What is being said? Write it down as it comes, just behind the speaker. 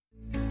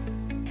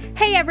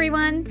Hey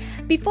everyone!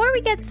 Before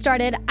we get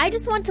started, I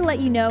just want to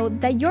let you know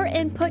that your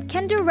input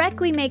can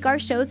directly make our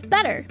shows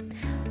better.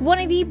 One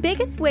of the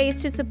biggest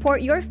ways to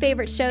support your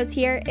favorite shows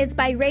here is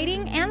by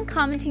rating and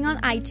commenting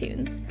on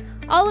iTunes.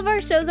 All of our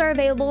shows are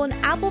available in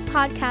Apple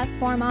Podcast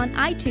form on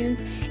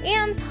iTunes,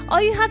 and all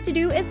you have to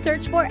do is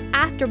search for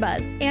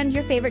AfterBuzz and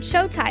your favorite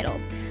show title.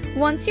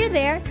 Once you're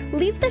there,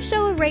 leave the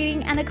show a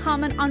rating and a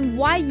comment on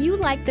why you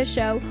like the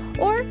show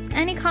or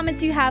any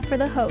comments you have for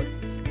the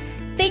hosts.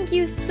 Thank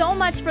you so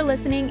much for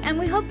listening, and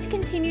we hope to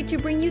continue to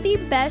bring you the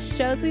best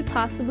shows we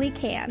possibly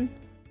can.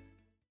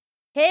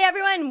 Hey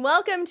everyone,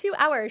 welcome to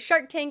our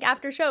Shark Tank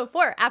After Show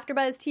for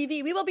AfterBuzz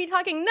TV. We will be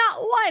talking not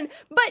one,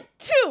 but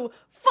two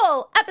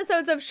full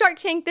episodes of Shark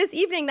Tank this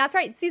evening. That's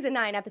right, Season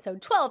 9,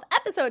 Episode 12,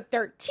 Episode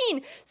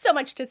 13. So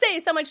much to say,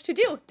 so much to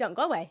do. Don't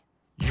go away.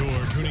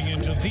 You're tuning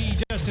into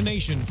the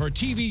destination for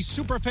TV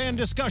superfan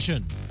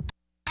discussion,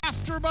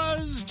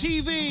 AfterBuzz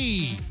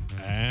TV.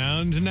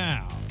 And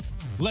now,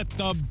 let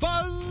the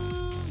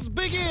buzz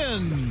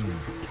begin.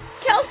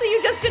 Kelsey,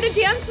 you just did a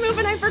dance move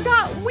and I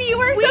forgot we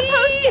were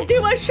supposed to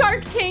do a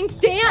Shark Tank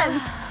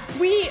dance.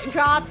 We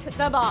dropped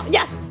the ball.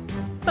 Yes.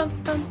 Bum,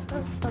 bum,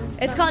 bum, bum,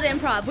 It's called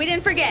improv. We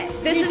didn't forget.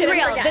 This is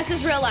real. Forget. This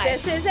is real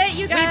life. This is it,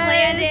 you guys. We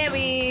planned it.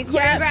 We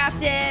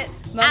choreographed it.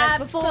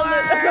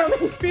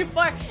 Moments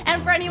before.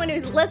 And for anyone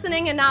who's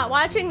listening and not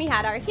watching, we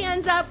had our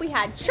hands up. We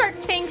had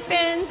Shark Tank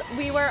fins.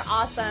 We were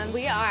awesome.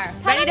 We are.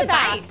 Ready to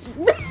bite.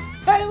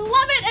 I love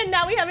it. And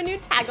now we have a new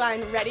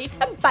tagline, ready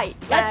to bite.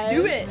 Let's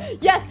do it.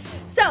 Yes.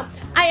 So,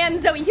 I am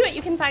Zoe Hewitt.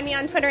 You can find me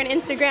on Twitter and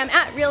Instagram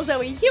at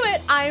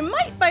RealZoeHewitt. I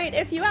might bite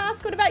if you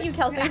ask. What about you,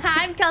 Kelsey?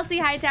 I'm Kelsey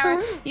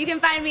Hightower. You can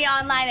find me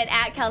online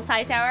at Kels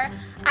Hightower.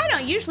 I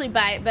don't usually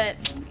bite, but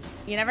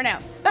you never know.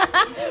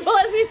 Well,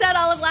 as we said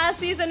all of last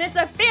season, it's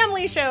a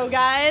family show,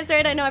 guys,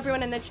 right? I know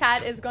everyone in the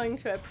chat is going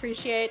to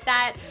appreciate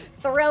that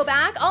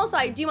throwback. Also,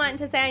 I do want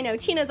to say, I know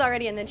Tina's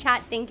already in the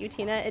chat. Thank you,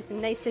 Tina. It's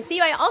nice to see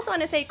you. I also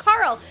want to say,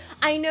 Carl,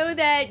 I know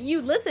that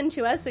you listen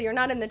to us, so you're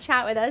not in the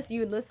chat with us.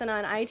 You listen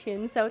on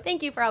iTunes, so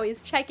thank you for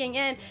always checking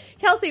in.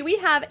 Kelsey, we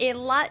have a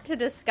lot to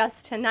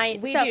discuss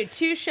tonight. We do.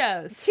 Two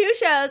shows.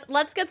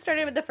 Let's get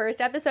started with the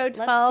first episode,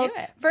 12. Let's do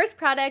it. First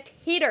product,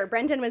 Hater.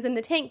 Brendan was in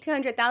the tank,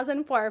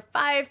 $200,000 for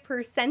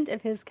 5%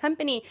 of his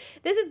company.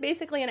 This is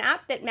basically an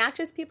app that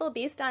matches people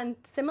based on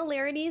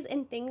similarities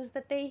in things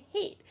that they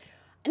hate.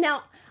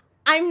 Now,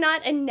 I'm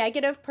not a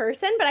negative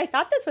person, but I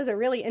thought this was a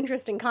really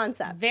interesting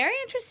concept. Very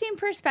interesting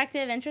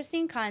perspective,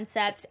 interesting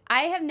concept.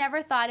 I have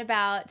never thought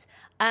about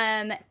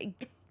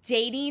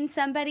dating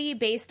somebody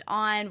based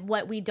on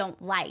what we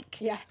don't like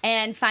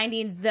and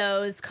finding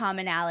those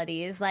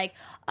commonalities. Like,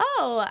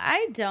 oh,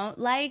 I don't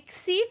like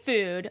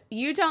seafood.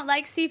 You don't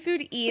like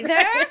seafood either?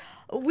 Right.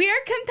 We're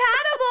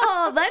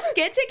compatible. Let's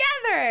get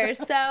together.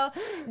 So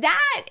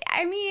that,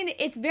 I mean,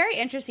 it's very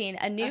interesting.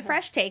 A new,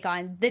 fresh take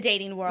on the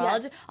dating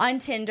world, on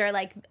Tinder,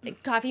 like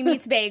Coffee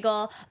Meets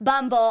Bagel,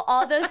 Bumble,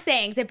 all those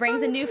things. It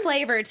brings a new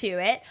flavor to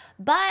it.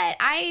 But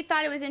I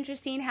thought it was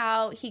interesting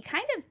how he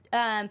kind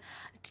of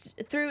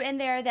threw in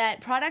there that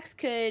products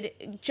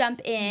could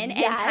jump in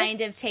and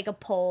kind of take a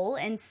poll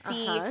and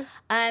see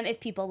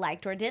if people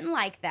liked or didn't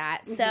like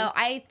that. So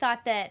I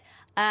thought that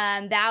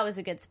that was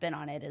a good spin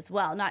on it as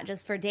well, not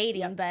just for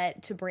dating,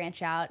 but to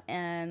branch out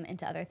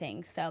into other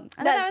things. So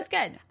I thought that was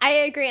good. I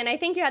agree, and I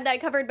think you had that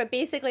covered, but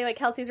basically what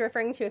Kelsey's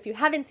referring to, if you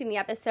haven't seen the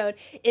episode,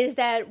 is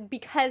that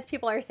because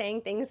people are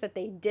saying things that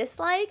they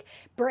dislike,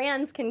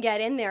 brands can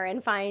get in there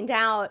and find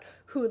out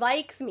who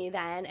likes me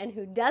then and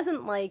who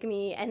doesn't like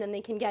me, and then they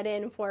can get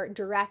in for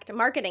direct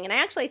marketing. And I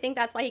actually think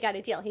that's why he got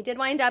a deal. He did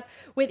wind up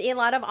with a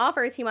lot of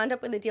offers. He wound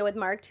up with a deal with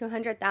Mark,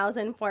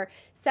 $200,000 for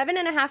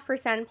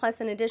 7.5%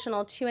 plus an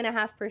additional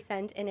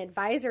 2.5% in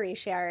advisory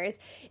shares.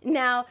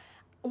 Now,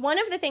 one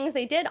of the things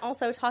they did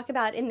also talk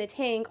about in the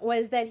tank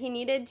was that he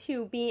needed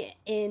to be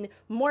in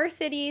more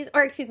cities,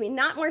 or excuse me,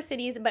 not more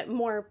cities, but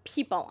more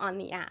people on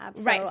the app.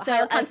 So right. So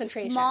higher a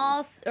concentration.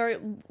 small, or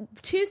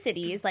two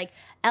cities like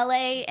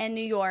LA and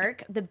New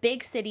York, the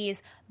big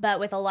cities, but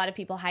with a lot of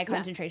people, high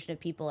concentration of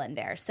people in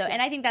there. So,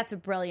 and I think that's a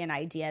brilliant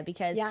idea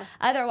because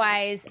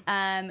otherwise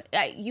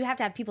you have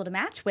to have people to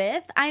match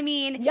with. I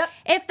mean,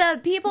 if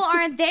the people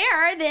aren't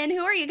there, then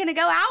who are you going to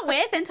go out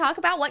with and talk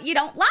about what you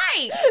don't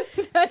like?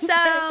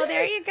 So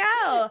there you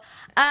go.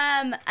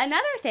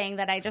 Another thing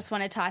that I just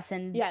want to toss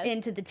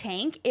into the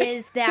tank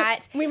is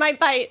that we might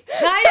bite.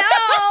 I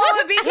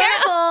know. Be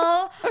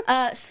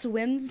careful.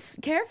 Swims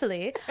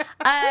carefully.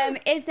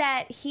 Is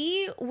that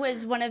he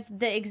was one of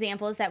the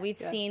examples that we've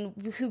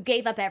seen who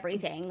gave up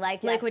everything,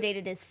 like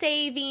liquidated his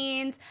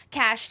savings,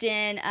 cashed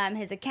in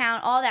his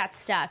account, all that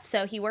stuff.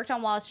 So he worked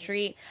on Wall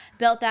Street,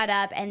 built that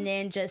up, and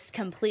then just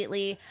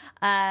completely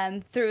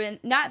not threw in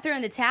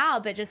the towel,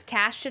 but just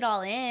cashed it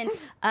all in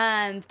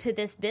to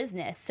this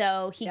business.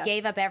 So he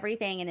gave up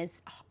everything and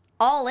is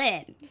all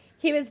in.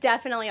 He was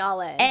definitely all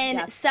in.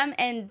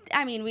 And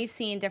I mean, we've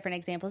seen different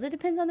examples. It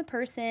depends on the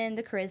person,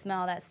 the charisma,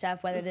 all that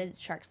stuff, whether the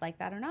sharks like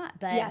that or not.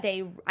 But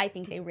I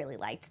think they really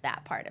liked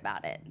that part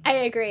about it. I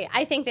agree.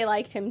 I think they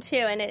liked him too.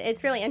 And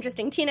it's really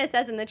interesting. Tina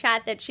says in the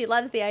chat that she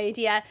loves the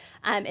idea.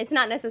 It's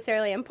not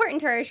necessarily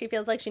important to her. She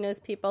feels like she knows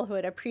people who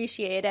would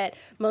appreciate it.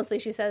 Mostly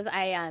she says,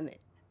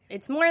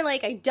 it's more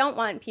like I don't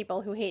want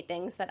people who hate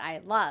things that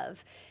I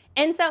love.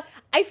 And so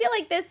I feel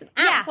like this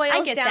app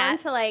boils down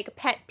to like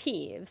pet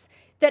peeves.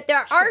 That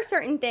there are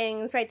certain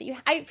things, right, that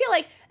I feel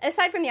like,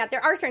 aside from the app, there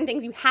are certain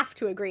things you have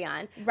to agree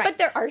on. Right. But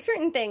there are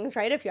certain things,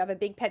 right, if you have a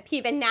big pet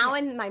peeve. And now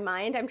in my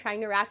mind, I'm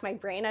trying to rack my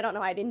brain. I don't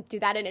know why I didn't do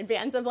that in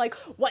advance of, like,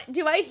 what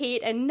do I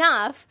hate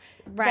enough?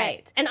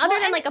 Right. And other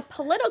than, like, a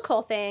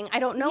political thing, I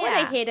don't know what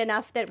I hate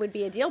enough that would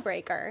be a deal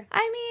breaker.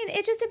 I mean,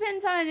 it just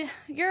depends on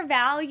your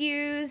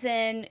values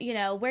and, you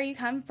know, where you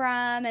come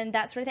from and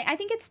that sort of thing. I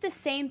think it's the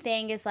same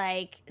thing as,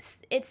 like,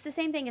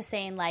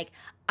 saying, like,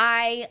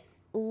 I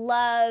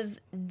love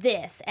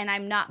this and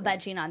I'm not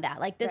budging on that.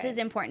 Like, this is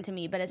important to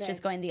me, but it's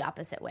just going the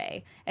opposite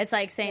way. It's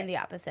like saying the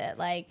opposite,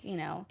 like, you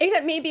know.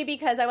 Except maybe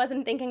because I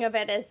wasn't thinking of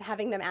it as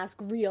having them ask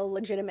real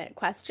legitimate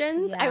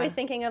questions. I was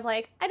thinking of,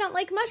 like, I don't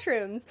like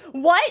mushrooms.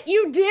 What?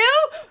 You do?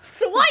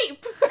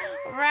 Swipe!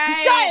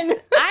 Right. Done!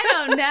 I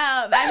don't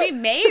know. I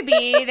mean,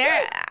 maybe.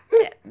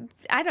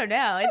 I don't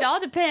know. It all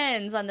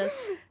depends on this.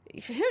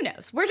 Who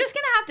knows? We're just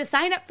going to have to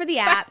sign up for the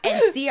app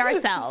and see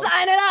ourselves.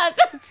 Sign it up.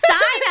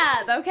 Sign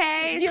up,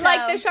 okay? Do you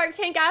like the Shark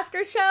Tank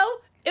after show?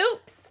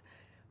 Oops.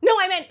 No,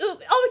 I meant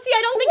oops. Oh, see,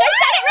 I don't think I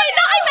said it right.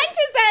 No, I meant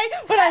to say.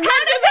 But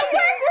how does it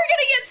work? We're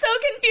going to get so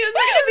confused.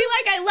 We're going to be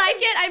like, I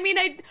like it. I mean,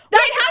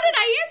 wait, how did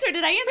I answer?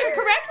 Did I answer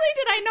correctly?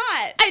 Did I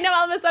not? I know,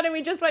 all of a sudden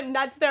we just went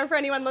nuts there for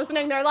anyone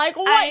listening. They're like,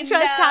 what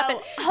just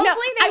happened?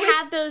 Hopefully they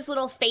have those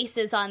little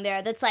faces on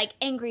there that's like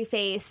angry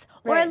face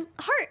or a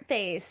heart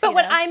face. But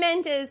what I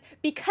meant is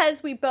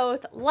because we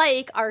both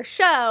like our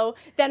show,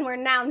 then we're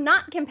now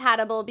not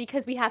compatible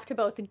because we have to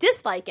both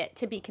dislike it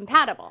to be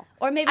compatible.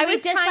 Or maybe we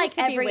dislike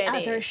every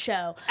other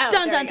show. Oh,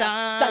 dun, dun,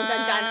 dun. Dun,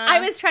 dun, dun. I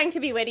was trying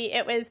to be witty.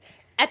 It was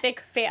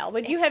epic fail.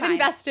 Would you have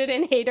invested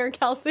in Hater,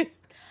 Kelsey?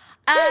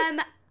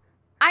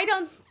 I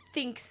don't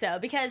think so,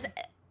 because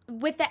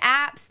with the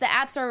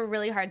apps are a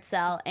really hard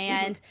sell,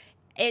 and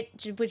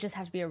it would just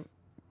have to be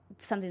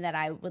something that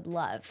I would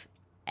love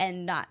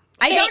and not.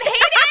 I don't hate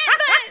it,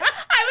 but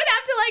I would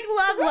have to, like,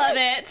 love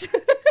it.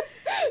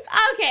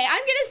 Okay, I'm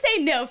going to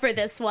say no for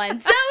this one.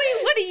 Zoe,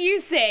 what are you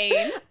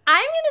saying?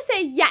 I'm going to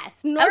say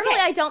yes. Normally,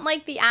 I don't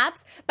like the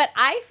apps, but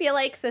I feel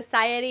like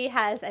society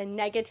has a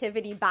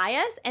negativity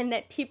bias and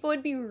that people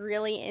would be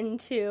really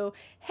into,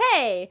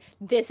 hey,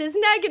 this is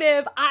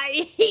negative.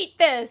 I hate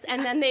this.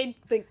 And then they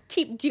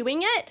keep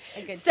doing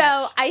it.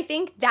 So I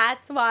think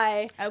that's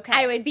why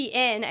I would be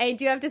in. I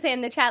do have to say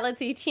in the chat, let's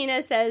see,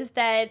 Tina says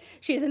that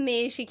she's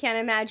amazed. She can't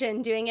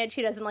imagine doing it.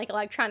 She doesn't like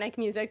electronic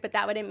music, but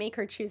that wouldn't make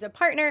her choose a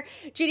partner.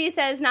 Judy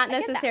says not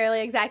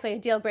necessarily exactly a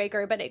deal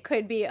breaker, but it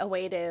could be a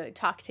way to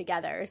talk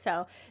together.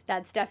 So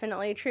that's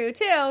definitely true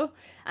too.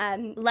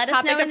 Let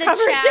us know in the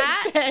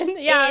chat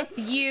if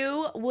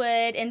you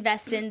would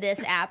invest in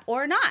this app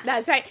or not.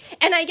 That's right.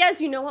 And I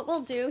guess you know what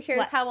we'll do?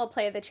 Here's how we'll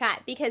play the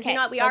chat. Because you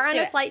know what? We are on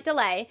a slight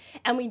delay,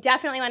 and we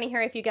definitely want to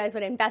hear if you guys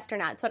would invest or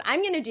not. So what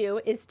I'm going to do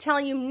is tell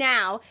you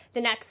now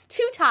the next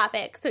two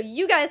topics so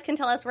you guys can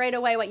tell us right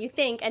away what you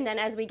think, and then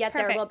as we get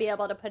there, we'll be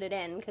able to put it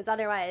in, because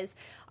otherwise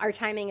our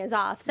timing is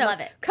off. So love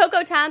it.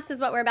 Cocoa Taps is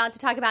what we're about to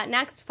talk about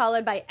next,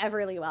 followed by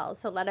Everly Wells.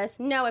 So let us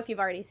know if you've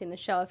already seen the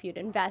show, if you'd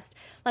invest.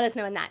 Let us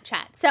know in that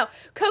chat. So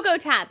Cocoa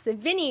Taps,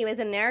 Vinny was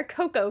in there,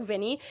 Coco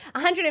Vinny,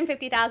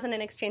 $150,000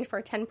 in exchange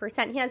for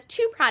 10%. He has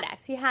two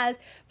products. He has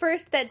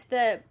first, that's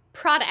the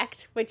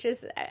product, which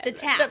is the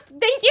tap.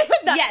 Thank you.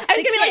 Yes, I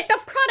was going to be like the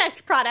product.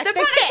 The product. The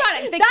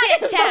that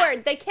kit. Is the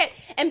word. The kit.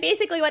 And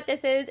basically what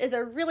this is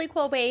a really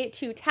cool way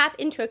to tap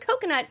into a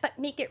coconut, but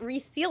make it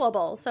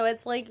resealable. So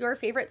it's like your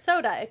favorite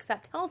soda,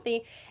 except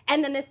healthy.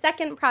 And then the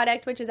second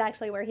product, which is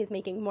actually where he's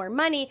making more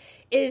money,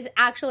 is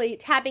actually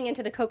tapping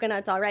into the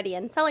coconuts already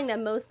and selling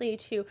them mostly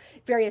to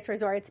various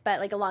resorts, but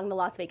like along the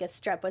Las Vegas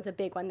Strip was a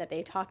big one that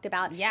they talked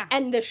about. Yeah.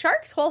 And the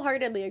Sharks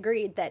wholeheartedly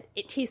agreed that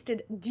it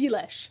tasted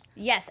delish.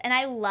 Yes, and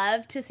I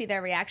love to see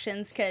their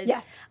reactions, because,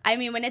 I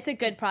mean, when it's a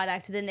good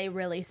product, then they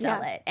really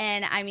sell it.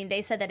 And, I mean,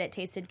 they said that it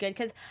tasted good,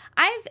 because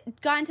I've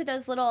gone to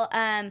those little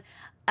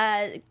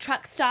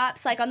truck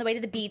stops, like on the way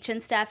to the beach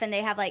and stuff, and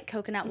they have like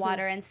coconut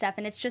water and stuff,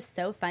 and it's just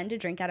so fun to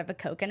drink out of a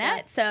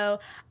coconut. So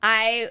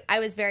I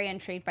was very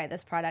intrigued by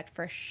this product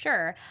for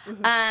sure.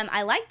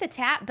 I like the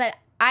tap, but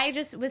I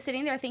just was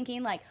sitting there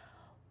thinking, like,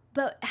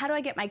 but how do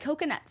I get my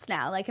coconuts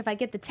now? Like, if I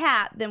get the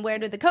tap, then where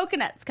do the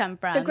coconuts come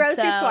from? The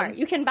grocery store.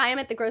 You can buy them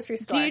at the grocery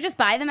store. Do you just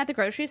buy them at the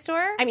grocery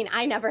store? I mean,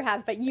 I never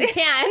have, but you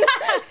can.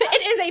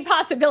 It is a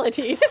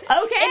possibility. Okay.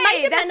 It might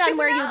depend on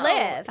where you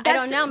live. I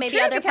don't know. Maybe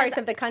other parts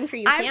of the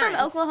country you can't. I'm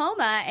from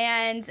Oklahoma,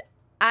 and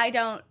I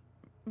don't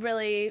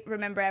really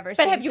remember ever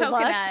seeing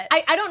coconut.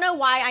 Looked? I don't know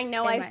why I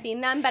know I've seen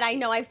them, but I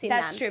know I've seen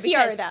them. That's true.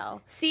 Here, though.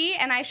 See,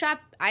 and I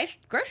shop I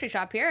grocery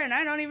shop here, and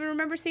I don't even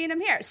remember seeing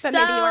them here. But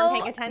maybe you weren't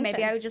paying attention.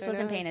 Maybe I just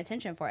wasn't paying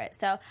attention for it.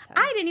 So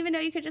I didn't even know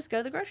you could just go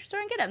to the grocery store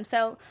and get them.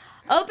 So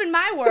opened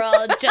my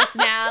world just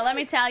now, let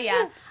me tell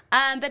you.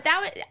 But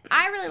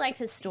I really liked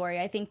his story,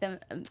 I think the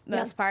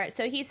most part.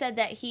 So he said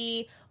that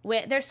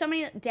there's so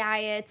many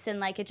diets, and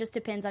like it just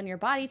depends on your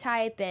body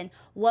type and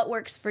what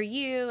works for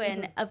you,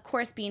 and of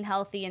course being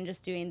healthy and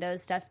just doing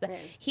those stuff. But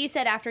he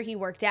said after he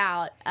worked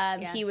out,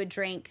 he would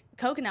drink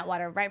coconut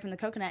water right from the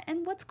coconut.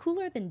 And what's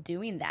cooler than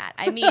doing that?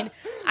 I mean,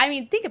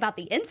 think about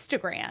the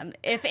Instagram,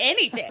 if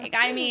anything.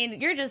 I mean,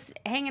 you're just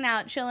hanging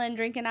out, chilling,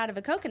 drinking out of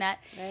a coconut.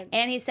 Right.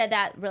 And he said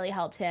that really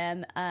helped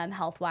him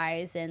health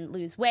wise and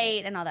lose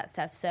weight and all that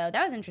stuff. So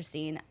that was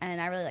interesting, and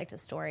I really liked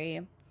his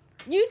story.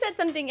 You said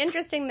something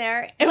interesting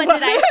there. What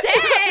did I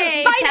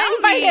say? Tell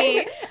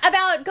me.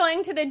 About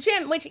going to the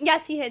gym, which,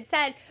 yes, he had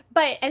said,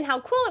 and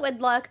how cool it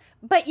would look,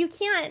 but you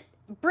can't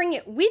bring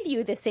it with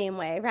you the same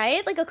way,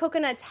 right? Like a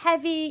coconut's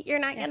heavy. You're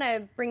not going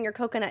to bring your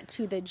coconut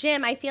to the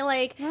gym. I feel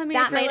like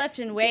if you're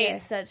lifting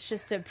weights, that's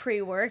just a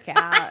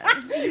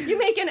pre-workout. You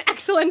make an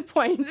excellent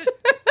point.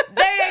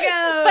 There you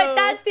go. But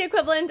that's the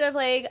equivalent of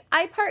like,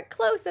 I park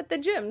close at the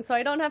gym so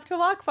I don't have to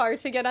walk far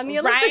to get on the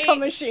elliptical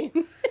machine.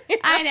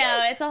 I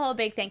know. It's a whole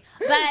big thing.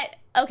 But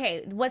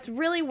okay, what's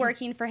really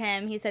working for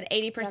him, he said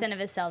 80% of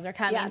his sales are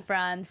coming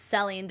from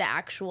selling the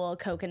actual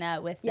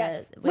coconut with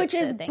which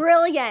is thing.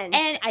 Brilliant,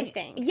 and I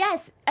think.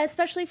 Yes,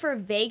 especially for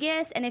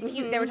Vegas, and if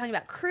they were talking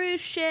about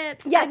cruise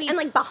ships. Yes, and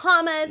like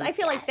Bahamas. I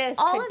feel like this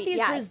all of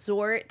these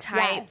resort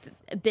type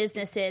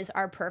businesses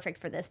are perfect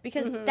for this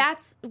because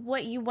that's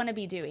what you want to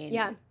be doing.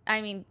 Yeah.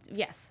 I mean,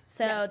 yes.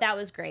 So that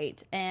was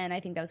great, and I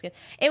think that was good.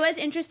 It was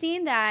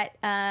interesting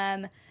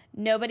that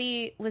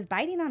nobody was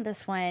biting on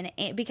this one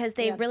because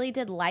they really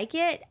did like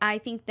it. I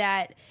think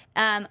that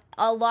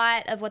a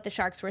lot of what the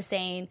sharks were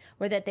saying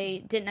were that they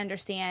didn't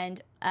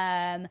understand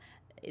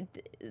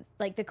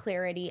like the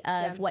clarity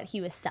of what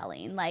he was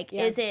selling. Like,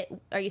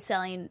 are you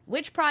selling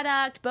which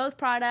product, both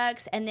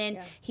products? And then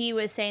he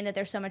was saying that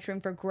there's so much room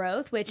for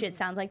growth, which it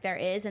sounds like there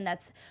is. And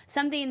that's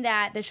something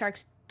that the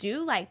sharks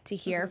do like to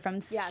hear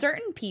from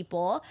certain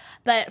people.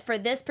 But for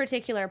this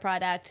particular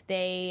product,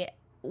 they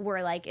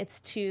were like,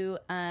 it's too...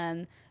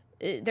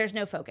 there's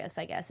no focus,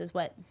 I guess, is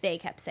what they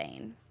kept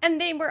saying. And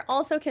they were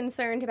also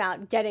concerned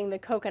about getting the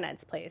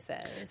coconuts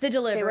places. The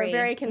delivery. They were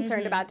very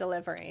concerned about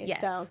delivery. Yes.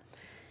 So.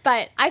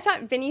 But I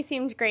thought Vinny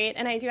seemed great,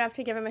 and I do have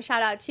to give him a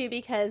shout out, too,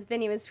 because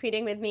Vinny was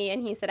tweeting with me,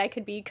 and he said I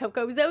could be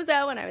Coco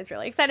Zozo, and I was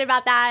really excited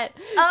about that.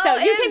 Oh, so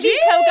you can be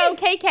Coco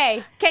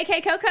KK.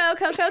 KK Coco,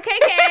 Coco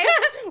KK.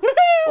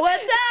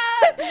 What's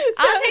up?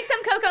 I'll take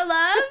some Coco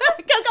Love.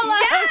 Coco Love.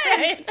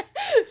 Yes.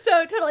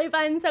 So totally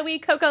fun. So we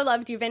Coco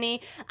loved you,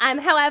 Vinny.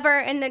 However,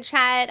 in the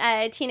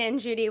chat, Tina and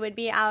Judy would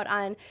be out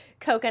on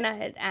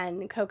coconut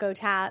and cocoa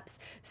taps.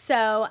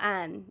 So,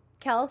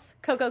 Kels,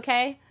 Coco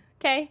K?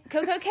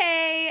 Coco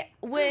K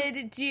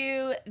would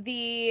do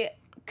the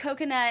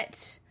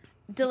coconut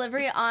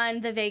delivery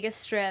on the Vegas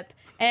Strip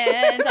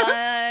and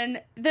on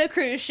the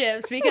cruise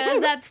ships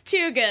because that's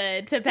too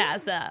good to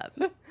pass up.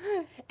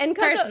 And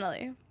Coco,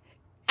 personally.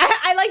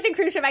 I like the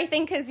cruise ship, I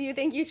think, because you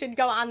think you should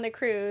go on the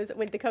cruise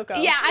with the cocoa.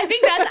 Yeah, I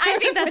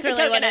think that's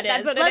really what it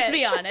is. Let's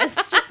be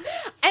honest.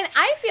 And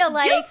I feel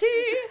like... Guilty.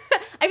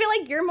 I feel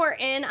like you're more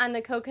in on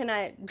the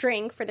coconut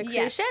drink for the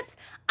cruise ships.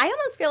 I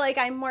almost feel like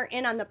I'm more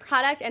in on the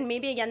product, and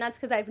maybe, again, that's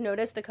because I've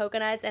noticed the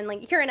coconuts, and,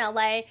 like, here in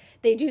LA,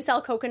 they do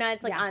sell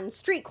coconuts, like, on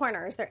street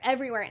corners. They're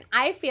everywhere, and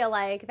I feel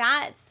like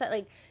that's,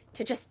 like...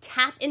 to just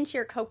tap into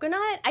your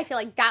coconut, I feel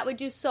like that would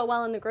do so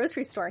well in the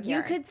grocery store here.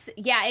 You could,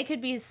 it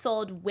could be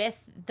sold with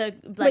the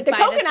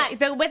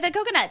coconuts. With the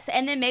coconuts,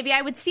 and then maybe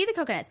I would see the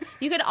coconuts.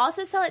 You could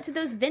also sell it to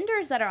those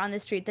vendors that are on the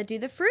street that do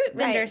the fruit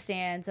vendor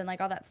stands and like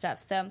all that stuff.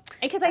 So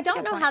because I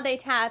don't know how they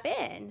tap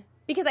in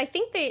because I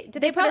think they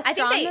put a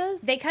straw in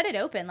those? They cut it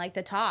open like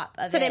the top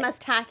of it. So they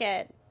must tack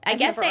it. I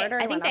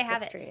think they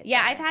have it.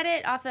 Yeah, I've had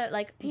it off of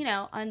like,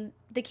 on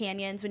the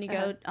canyons when you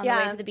go on the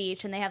way to the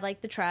beach and they have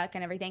like the truck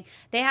and everything.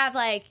 They have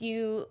like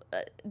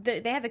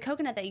they have the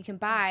coconut that you can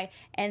buy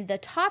and the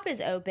top is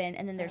open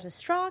and then there's a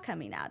straw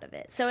coming out of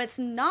it. So it's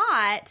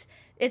not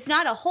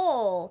a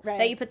hole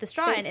that you put the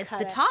straw in, it's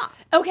the top.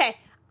 Okay,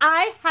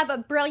 I have a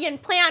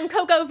brilliant plan,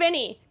 Coco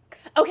Vinny.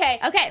 Okay.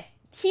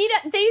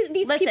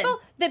 These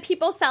people, the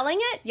people selling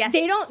it,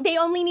 they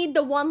only need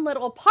the one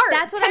little part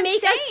to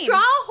make a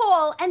straw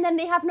hole, and then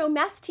they have no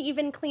mess to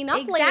even clean up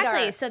later.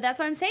 Exactly. So that's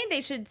what I'm saying.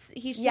 He should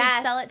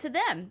sell it to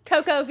them.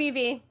 Coco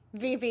Vinny,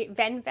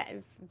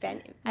 Vincent.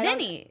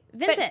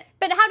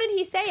 But how did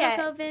he say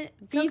it?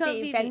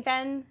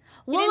 Ven.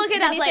 We'll look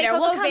it up later.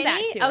 We'll come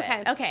back to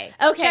it. Okay.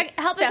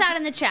 Help us out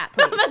in the chat,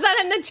 please. Help us out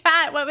in the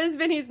chat. What was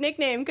Vinny's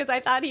nickname? Because I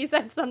thought he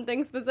said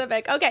something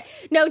specific. Okay.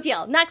 No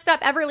deal. Next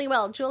up, Everly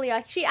Will.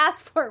 Julia, she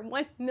asked for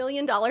 $1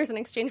 million in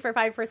exchange for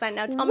 5%.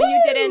 Now tell me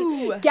you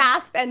didn't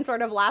gasp and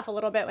sort of laugh a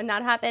little bit when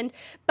that happened.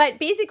 But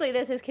basically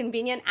this is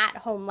convenient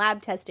at-home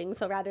lab testing.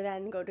 So rather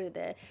than go to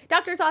the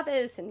doctor's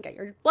office and get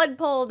your blood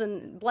pulled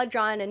and blood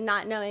drawn and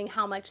not knowing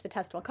how much the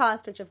test will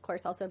cost, which of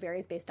course also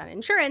varies based on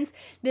insurance,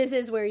 this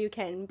is where you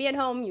can be at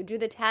home, you do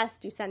the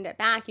test, you send it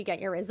back, you get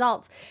your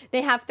results.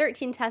 They have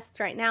 13 tests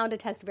right now to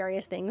test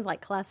various things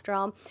like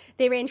cholesterol.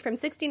 They range from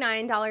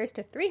 $69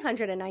 to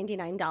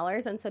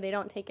 $399, and so they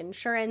don't take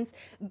insurance,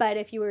 but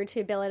if you were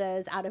to bill it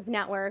as out of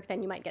network,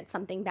 then you might get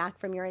something back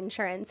from your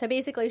insurance. So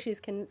basically she's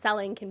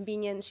selling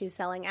convenience, she's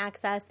selling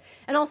access,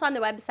 and also on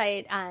the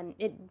website,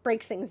 it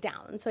breaks things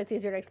down, so it's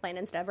easier to explain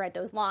instead of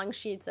those long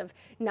sheets of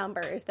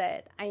numbers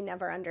that I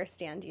never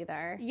understand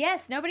either.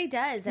 Yes, nobody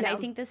does, and I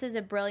think this is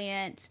a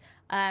brilliant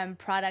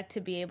product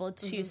to be able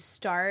to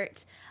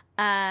start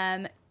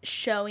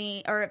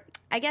showing, or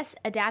I guess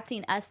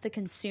adapting us, the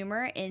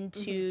consumer,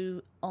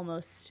 into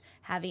almost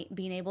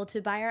being able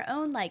to buy our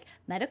own like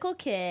medical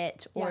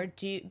kit or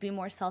be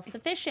more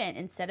self-sufficient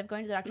instead of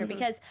going to the doctor.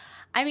 Because,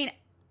 I mean,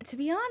 to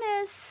be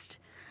honest,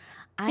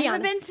 I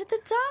haven't been to the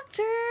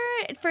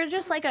doctor for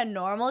just like a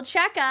normal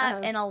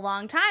checkup in a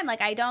long time.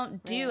 Like I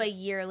don't do a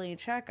yearly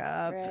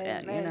checkup,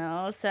 you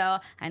know, so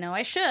I know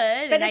I should.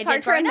 But and it's I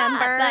hard did to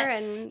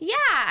remember. Yeah,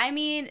 I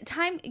mean,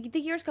 the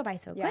years go by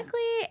so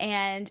quickly,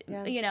 and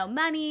you know,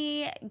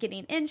 money,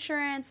 getting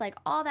insurance, like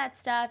all that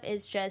stuff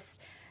is just,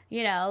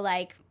 you know,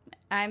 like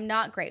I'm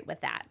not great with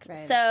that.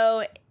 Right.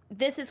 So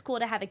this is cool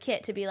to have a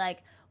kit to be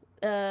like,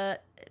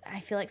 I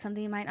feel like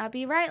something might not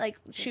be right. Like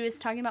she was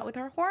talking about with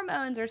her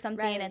hormones or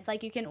something. Right. And it's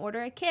like you can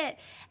order a kit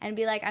and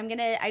be like,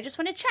 I just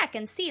want to check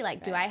and see,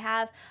 like, do I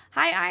have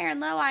high iron,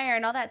 low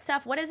iron, all that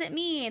stuff? What does it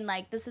mean?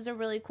 Like, this is a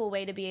really cool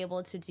way to be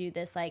able to do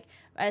this, like,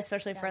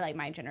 especially for like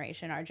my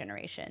generation, our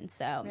generation.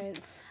 So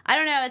I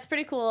don't know. It's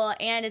pretty cool.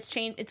 And it's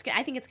changed.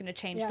 I think it's going to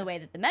change the way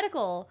that the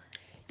medical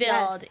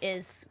field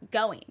is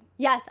going.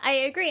 Yes, I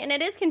agree. And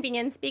it is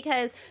convenience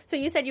because, so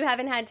you said you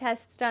haven't had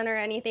tests done or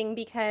anything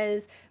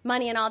because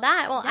money and all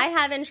that. Well, I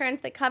have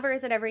insurance that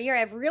covers it every year. I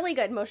have really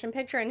good motion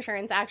picture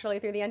insurance actually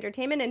through the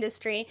entertainment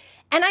industry.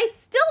 And I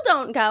still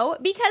don't go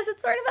because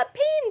it's sort of a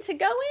pain to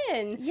go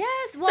in.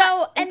 Yes.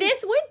 Well, and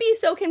this would be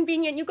so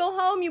convenient. You go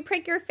home, you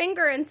prick your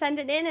finger and send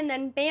it in, and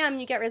then bam,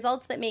 you get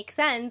results that make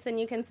sense. And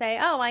you can say,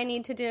 oh, I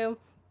need to do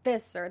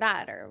this or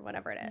that or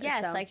whatever it is.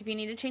 Yes, like if you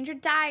need to change your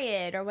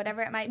diet or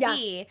whatever it might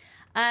be.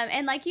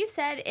 And like you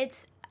said,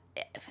 it's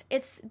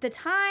the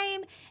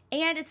time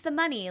and it's the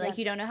money. Like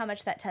you don't know how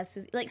much that test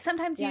is. Like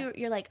sometimes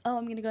you're like, oh,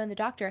 I'm going to go to the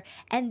doctor.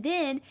 And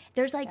then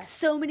there's like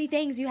so many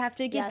things you have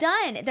to get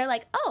done. They're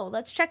like, oh,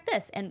 let's check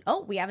this. And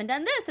oh, we haven't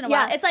done this in a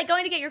while. It's like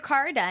going to get your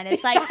car done.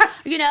 It's like,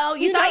 you know,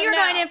 you thought you were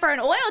going in for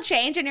an oil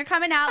change and you're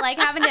coming out like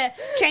having to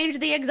change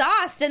the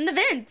exhaust and the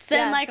vents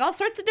and like all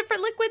sorts of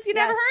different liquids you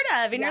never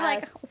heard of. And you're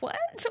like, what?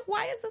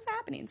 Why is this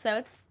happening? So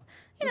it's,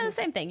 you know, the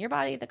same thing. Your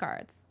body, the car,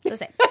 it's the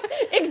same.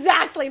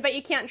 Exactly, but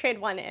you can't trade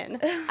one in.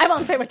 I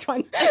won't say which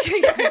one.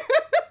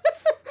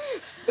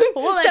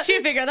 We'll let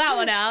you figure that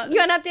one out. You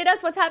want to update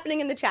us? What's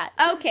happening in the chat?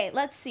 Okay,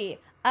 let's see.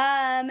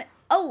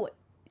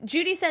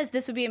 Judy says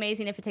this would be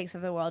amazing if it takes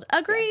over the world.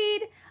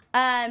 Agreed.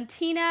 Yes.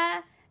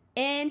 Tina,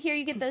 and here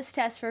you get those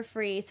tests for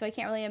free, so I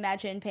can't really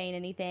imagine paying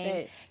anything.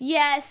 Right.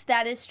 Yes,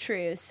 that is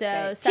true.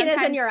 So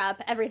Tina's in Europe.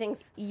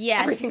 Everything's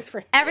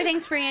free.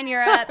 Everything's free in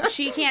Europe.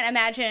 She can't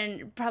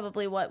imagine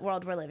probably what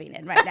world we're living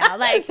in right now.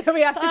 Like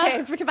we have to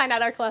pay to find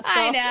out our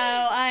cholesterol.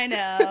 I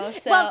know.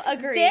 So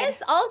agreed.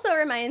 This also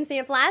reminds me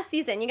of last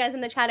season. You guys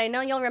in the chat, I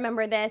know you'll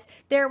remember this.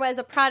 There was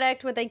a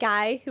product with a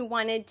guy who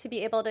wanted to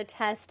be able to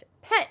test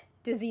pet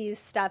disease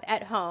stuff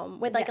at home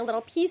with like a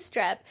little pee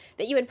strip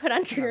that you would put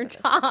under your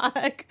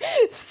dog.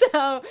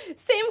 So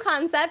same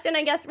concept. And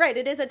I guess,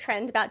 it is a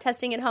trend about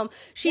testing at home.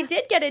 She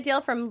did get a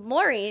deal from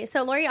Lori.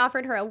 So Lori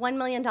offered her a $1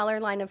 million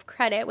line of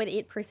credit with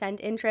 8%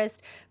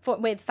 interest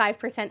with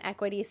 5%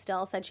 equity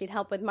still, said she'd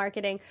help with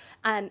marketing.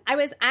 I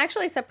was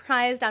actually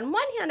surprised. On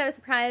one hand, I was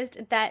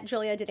surprised that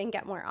Julia didn't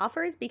get more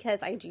offers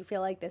because I do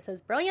feel like this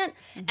is brilliant.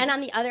 Mm-hmm. And on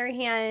the other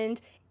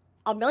hand,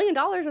 $1 million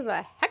is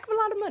a heck of a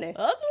lot of money. That's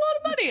a lot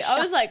of money. I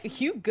was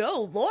like, you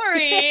go,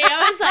 Lori.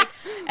 I was like,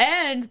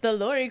 and the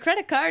Lori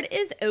credit card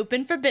is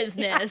open for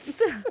business.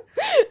 Yes.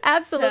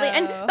 Absolutely.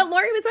 But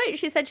Lori was right.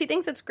 She said she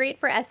thinks it's great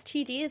for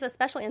STDs,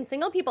 especially in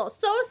single people.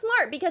 So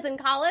smart because in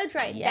college,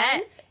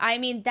 then. I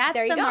mean, that's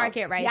the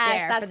market there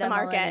that's for the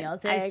market.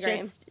 Millennials. It's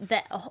just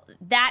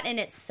that in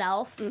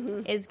itself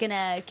is going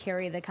to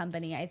carry the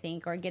company, I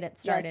think, or get it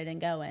started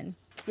and going.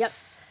 Yep.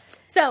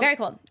 So very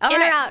cool. In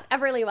or out,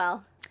 Everly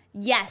Well.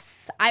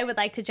 Yes, I would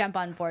like to jump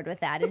on board with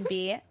that and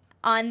be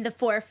on the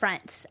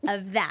forefront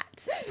of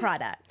that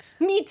product.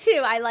 Me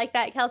too. I like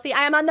that, Kelsey.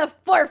 I am on the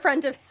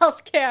forefront of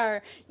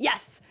healthcare.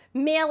 Yes,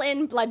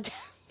 mail-in blood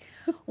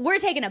tests. We're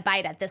taking a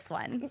bite at this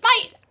one.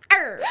 Bite!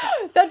 Arr.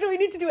 That's what we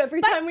need to do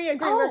every time we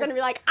agree. We're going to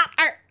be like,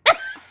 arr.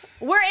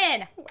 We're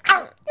in.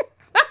 Arr.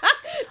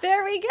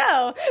 There we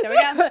go.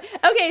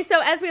 Okay,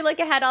 so as we look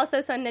ahead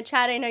also, so in the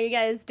chat, I know you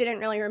guys didn't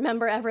really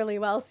remember Everly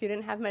well, so you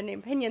didn't have many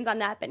opinions on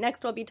that, but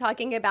next we'll be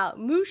talking about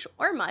moosh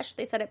or mush.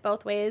 They said it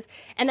both ways.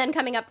 And then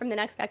coming up from the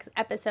next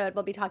episode,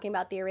 we'll be talking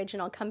about the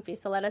original comfy,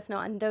 so let us know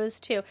on those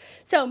two.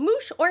 So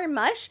moosh or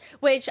mush,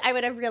 which I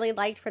would have really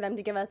liked for them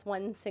to give us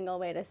one single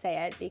way to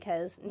say it,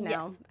 because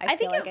I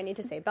feel like I need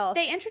to say both.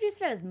 They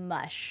introduced it as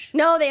mush.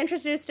 No, they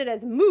introduced it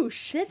as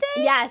moosh. Did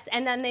they? Yes,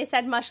 and then they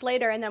said mush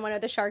later, and then one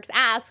of the sharks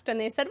asked, and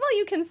they said, well,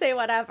 you can say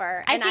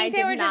whatever. I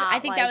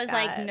think that was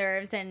like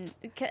nerves, and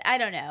I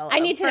don't know. I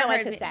need to know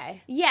what to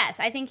say. Yes,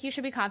 I think you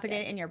should be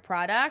confident in your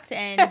product,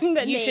 and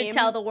you should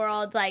tell the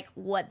world like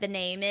what the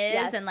name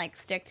is and like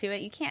stick to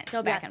it. You can't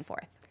go back and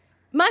forth.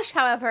 Mush,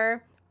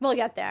 however, we'll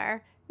get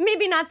there.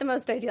 Maybe not the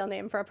most ideal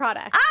name for a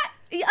product.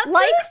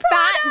 Like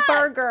Fat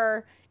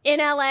Burger. In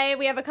LA,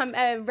 we have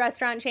a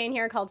restaurant chain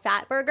here called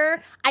Fat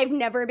Burger. I've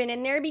never been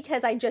in there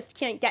because I just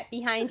can't get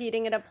behind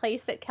eating at a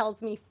place that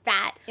calls me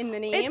fat in the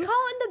name. It's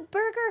calling the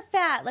burger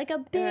fat, like a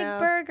big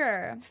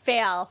burger.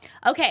 Fail.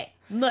 Okay,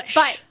 mush.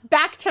 But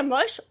back to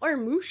mush or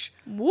moosh?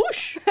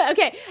 Whoosh.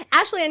 Okay,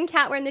 Ashley and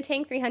Kat were in the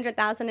tank,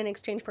 $300,000 in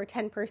exchange for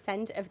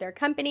 10% of their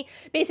company.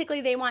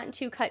 Basically, they want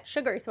to cut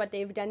sugar. So what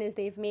they've done is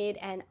they've made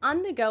an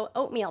on-the-go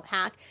oatmeal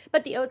pack,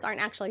 but the oats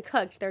aren't actually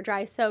cooked. They're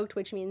dry soaked,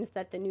 which means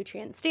that the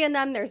nutrients stay in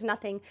them. There's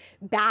nothing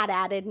bad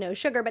added, no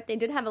sugar, but they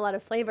did have a lot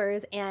of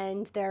flavors,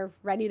 and they're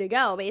ready to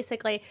go.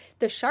 Basically,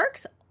 the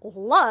sharks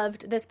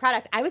loved this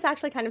product. I was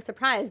actually kind of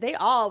surprised. They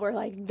all were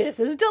like, this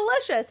is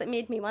delicious. It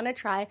made me want to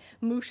try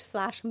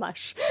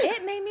moosh/mush.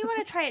 It made me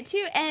want to try it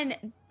too. And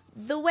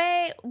the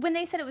way, when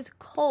they said it was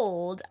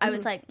cold, I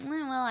was like,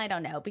 well, I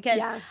don't know. Because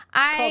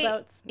cold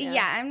oats.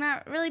 Yeah, I'm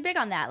not really big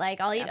on that.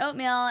 Like, I'll eat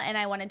oatmeal, and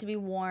I want it to be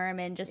warm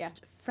and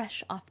just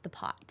fresh off the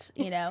pot,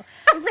 you know?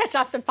 Fresh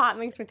off the pot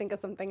makes me think of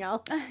something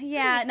else.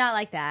 Yeah, not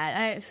like that.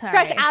 I'm sorry.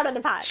 Fresh out of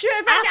the pot.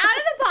 Sure, fresh out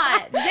of the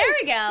pot. There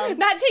we go.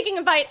 Not taking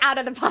a bite out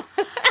of the pot.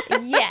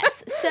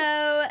 Yes.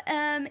 So,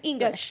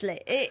 English,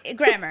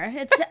 grammar.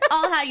 It's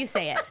all how you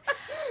say it.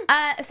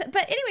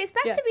 But anyways,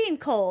 back to being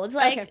cold.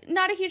 Like,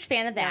 not a huge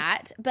fan of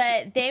that,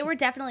 but they were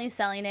definitely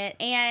selling it,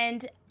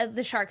 and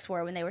the sharks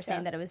were when they were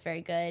saying that it was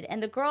very good.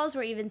 And the girls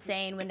were even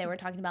saying when they were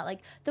talking about, like,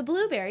 the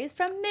blueberries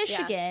from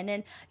Michigan,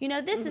 and, you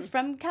know, this is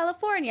from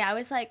California. I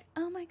was like,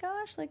 oh my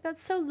gosh, like,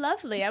 that's so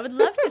lovely. I would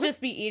love to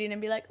just be eating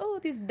and be like, oh,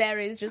 these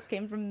berries just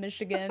came from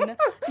Michigan.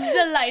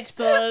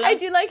 Delightful. I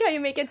do like how you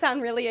make it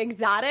sound really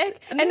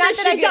exotic. And not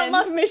that I don't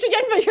love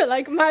Michigan, but you're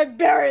like, my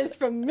berries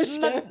from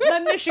Michigan. My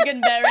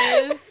Michigan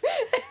berries.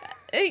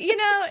 You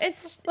know,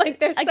 it's like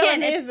they're so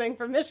amazing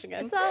from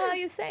Michigan. It's all how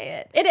you say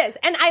it. It is,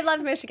 and I love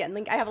Michigan.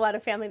 Like, I have a lot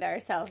of family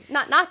there, so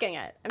not knocking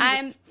it.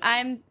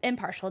 I'm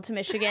impartial to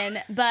Michigan,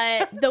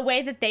 but the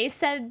way that they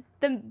said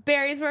the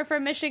berries were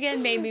from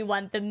Michigan made me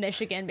want the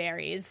Michigan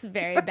berries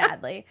very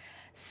badly.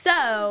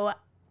 So,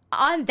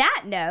 on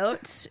that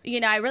note, you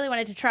know, I really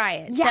wanted to try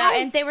it. Yes.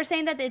 So, and they were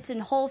saying that it's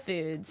in Whole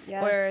Foods,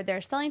 or they're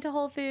selling to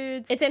Whole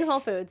Foods. It's in Whole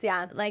Foods,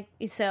 yeah. Like,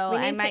 so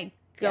I might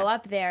go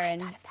up there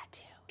and I thought of that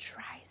too.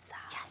 Try some.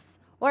 Yes.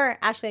 Or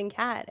Ashley and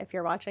Kat, if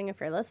you're watching, if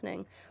you're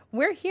listening,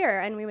 we're here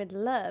and we would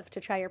love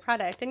to try your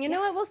product. And you know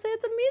what? We'll say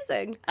it's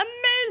amazing. Amazing.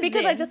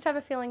 Because I just have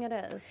a feeling it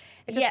is.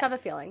 I just have a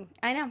feeling.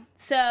 I know.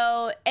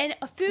 So, and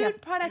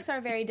food products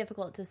are very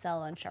difficult to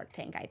sell on Shark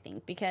Tank, I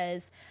think,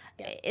 because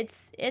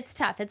it's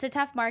tough. It's a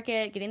tough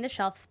market, getting the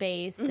shelf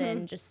space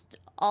and just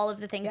all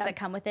of the things that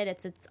come with it.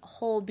 It's a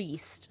whole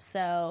beast.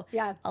 So,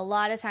 a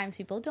lot of times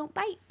people don't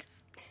bite.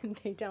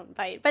 They don't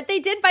bite. But they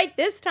did bite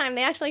this time.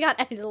 They actually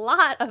got a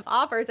lot of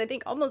offers. I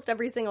think almost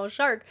every single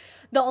shark.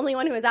 The only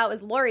one who was out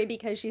was Lori,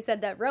 because she said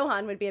that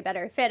Rohan would be a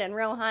better fit. And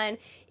Rohan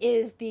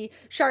is the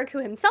shark who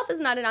himself is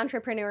not an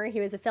entrepreneur.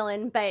 He was a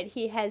fill-in, but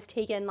he has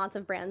taken lots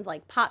of brands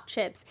like Pop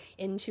Chips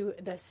into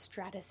the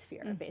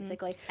stratosphere,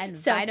 basically. And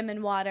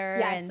Vitamin Water.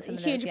 Yes, and some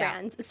of huge those,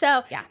 brands.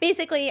 So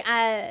basically,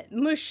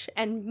 Moosh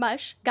and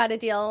Mush got a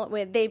deal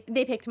with, they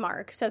picked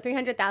Mark. So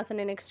 $300,000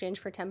 in exchange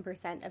for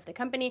 10% of the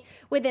company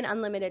with an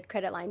unlimited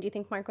credit line. Do you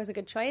think Mark was a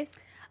good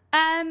choice?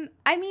 I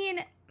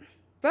mean,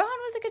 Rohan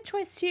was a good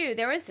choice too.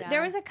 There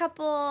was a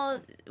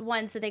couple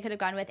ones that they could have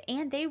gone with,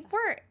 and they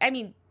were. I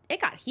mean, it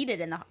got heated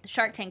in the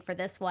Shark Tank for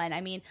this one. I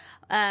mean,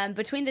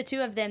 between the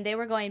two of them, they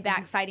were going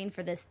back fighting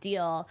for this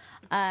deal.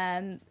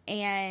 But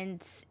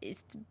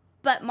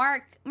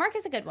Mark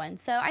is a good one,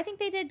 so I think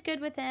they did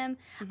good with him.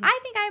 I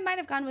think I might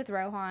have gone with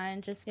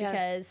Rohan just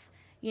because.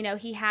 You know,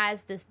 he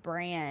has this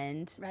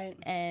brand,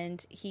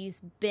 and he's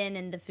been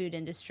in the food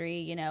industry,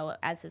 you know,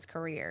 as his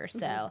career.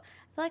 So I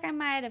feel like I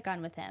might have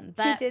gone with him.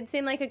 But he did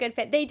seem like a good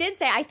fit. They did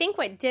say, I think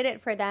what did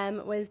it for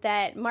them was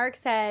that Mark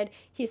said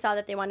he saw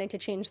that they wanted to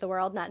change the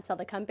world, not sell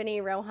the company.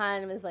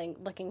 Rohan was like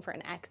looking for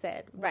an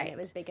exit when it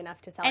was big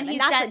enough to sell. And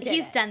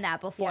he's done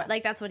that before. Yeah.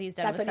 Like, that's what he's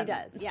done. That's what he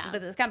does. Yeah.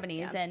 With his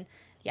companies.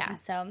 Yeah. And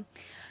so,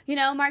 you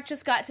know, Mark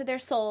just got to their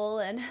soul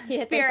and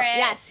he spirit.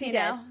 Yes, he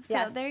did.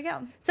 So there you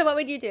go. So what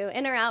would you do?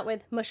 In or out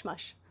with Mush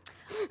Mush?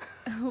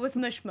 With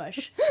Mush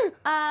Mush.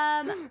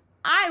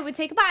 I would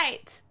take a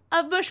bite.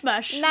 of Bush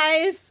Mush.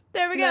 Nice.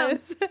 There we go.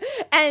 Nice.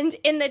 And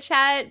in the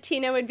chat,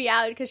 Tina would be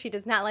out because she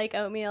does not like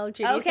oatmeal.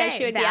 Judy says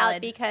she would be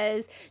out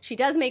because she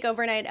does make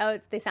overnight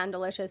oats. They sound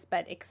delicious,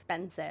 but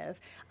expensive.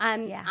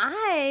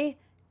 I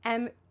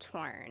am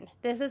torn.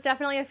 This is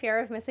definitely a fear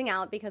of missing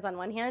out because on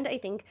one hand, I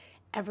think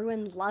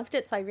everyone loved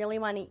it, so I really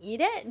want to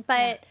eat it.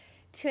 But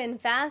to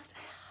invest...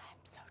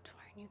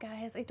 You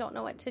guys, I don't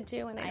know what to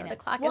do, and I know the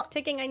clock is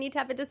ticking. I need to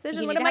have a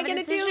decision. What am I going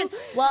to do?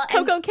 Well,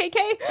 Coco KK?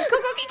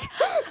 Coco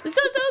KK.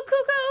 Zozo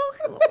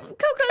Coco.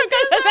 Coco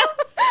Zozo.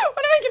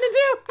 What am I going to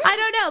do? I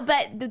don't know,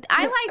 but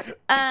I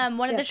liked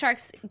one of the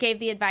sharks gave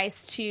the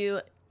advice to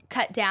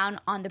cut down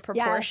on the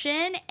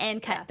proportion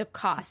and cut the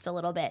cost a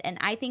little bit. And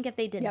I think if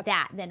they did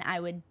that, then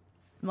I would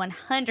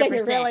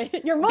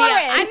 100%. You're more in.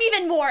 I'm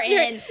even more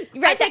in.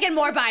 I'm taking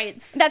more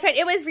bites. That's right.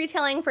 It was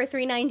retailing for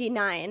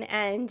 $3.99,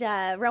 and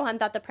Rohan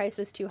thought the price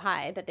was too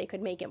high, that they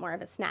could make it more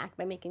of a snack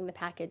by making the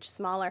package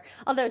smaller.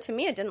 Although to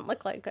me, it didn't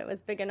look like it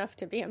was big enough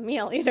to be a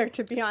meal either,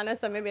 to be honest.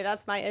 So maybe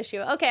that's my issue.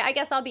 Okay, I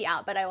guess I'll be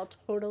out, but I will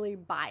totally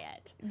buy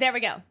it. There we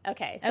go.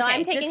 Okay, so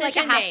I'm taking like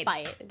a half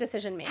bite.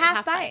 Decision made.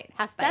 Half bite.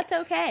 That's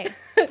okay.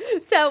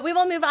 So we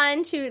will move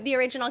on to the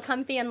original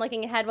Comfy, and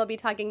looking ahead, we'll be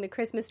talking the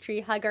Christmas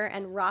Tree Hugger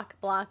and Rock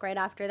Block right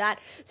after that.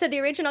 So the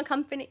original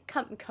Comfy,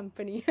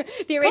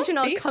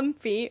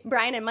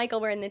 Brian and Michael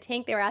were in the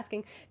tank. They were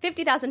asking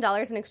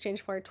 $50,000 in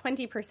exchange for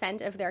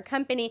 20% of their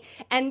company.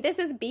 And this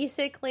is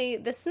basically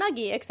the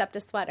Snuggie, except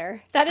a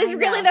sweater. That is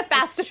really the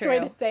fastest way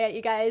to say it,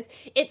 you guys.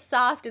 It's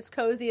soft, it's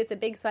cozy, it's a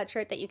big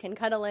sweatshirt that you can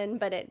cuddle in,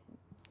 but it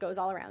goes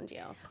all around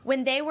you.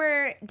 When they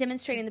were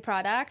demonstrating the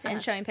product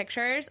and showing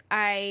pictures,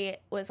 I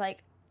was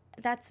like,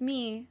 that's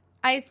me.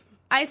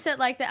 I said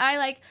like that.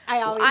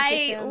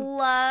 I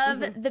love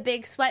the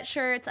big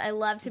sweatshirts. I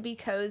love to be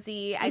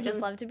cozy. I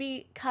just love to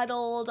be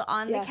cuddled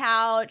on the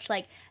couch.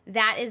 Like,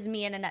 that is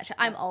me in a nutshell.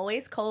 I'm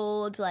always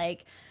cold.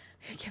 Like,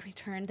 can we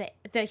turn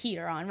the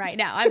heater on right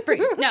now? I'm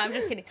freezing. No, I'm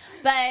just kidding.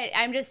 But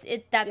I'm just,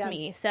 that's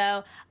me.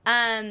 So,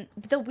 I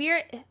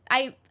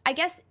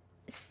guess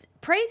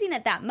praising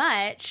it that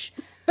much,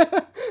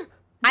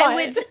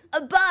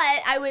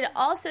 I would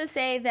also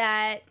say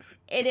that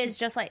it is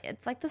just like,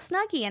 it's like the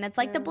Snuggie, and it's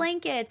like the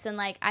blankets, and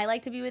like I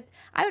like to be with,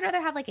 I would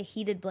rather have like a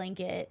heated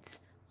blanket,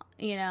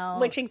 you know.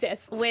 Which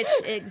exists.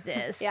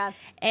 Yeah.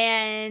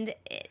 And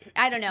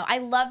I don't know. I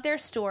love their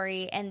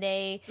story, and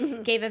they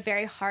gave a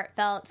very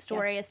heartfelt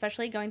story,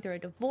 especially going through a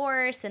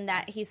divorce, and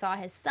that he saw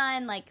his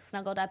son like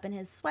snuggled up in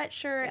his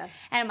sweatshirt,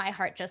 and my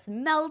heart just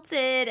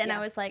melted, and I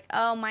was like,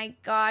 oh my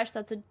gosh,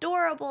 that's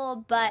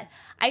adorable. But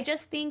I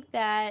just think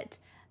that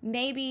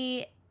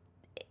maybe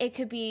it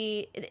could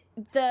be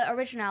the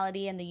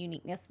originality and the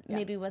uniqueness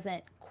maybe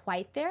wasn't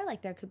quite there.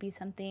 Like, there could be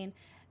something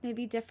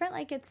maybe different.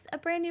 Like, it's a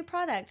brand new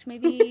product.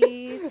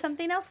 Maybe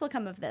something else will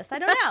come of this. I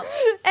don't know.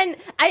 And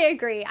I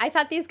agree. I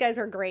thought these guys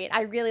were great.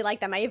 I really like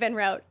them. I even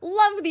wrote,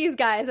 love these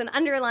guys, and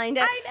underlined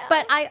it. I know.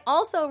 But I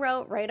also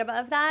wrote right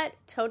above that,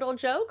 total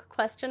joke, ?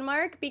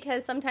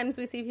 Because sometimes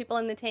we see people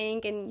in the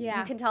tank, and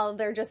you can tell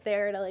they're just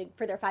there to like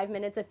for their 5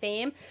 minutes of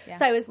fame. Yeah.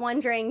 So I was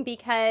wondering,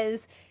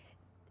 because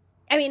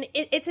I mean,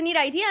 it's a neat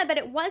idea, but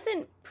it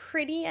wasn't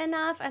pretty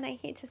enough, and I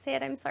hate to say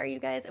it, I'm sorry, you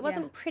guys, it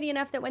wasn't pretty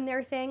enough that when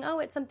they're saying, oh,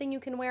 it's something you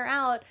can wear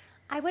out,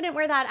 I wouldn't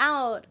wear that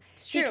out.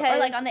 It's true. Or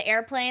like on the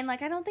airplane,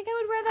 like I don't think I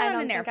would wear that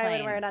on an airplane. I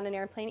would wear it on an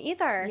airplane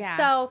either. Yeah.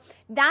 So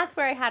that's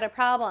where I had a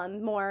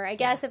problem more. I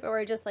guess if it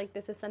were just like,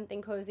 this is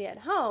something cozy at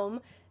home,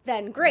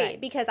 then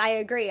great, because I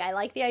agree. I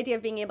like the idea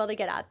of being able to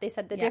get up. They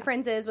said the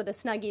difference is with a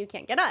Snuggie, you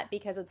can't get up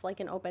because it's like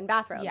an open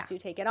bathrobe, so you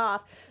take it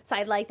off. So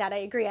I like that. I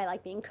agree. I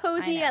like being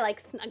cozy. I like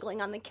snuggling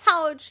on the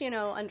couch, you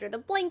know, under the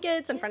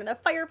blankets, in front of the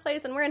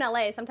fireplace. And we're in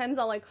LA. Sometimes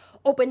I'll like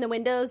open the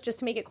windows just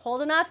to make it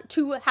cold enough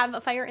to have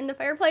a fire in the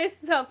fireplace.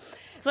 So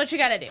it's what you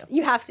got to do.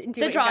 You have to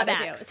do the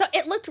drawbacks. So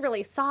it looked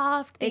really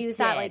soft. They used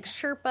that like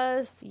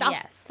Sherpa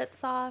stuff that's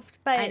soft.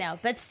 But I know,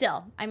 but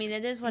still, I mean,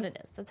 it is what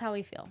it is. That's how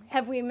we feel.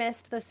 Have we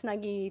missed the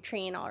Snuggie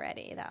train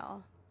already,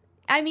 though?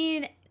 I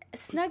mean,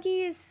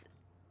 Snuggies,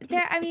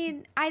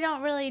 I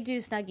don't really do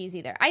Snuggies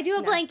either. I do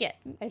a blanket.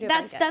 I do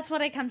That's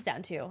what it comes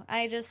down to.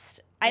 I've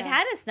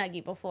had a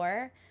Snuggie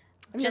before.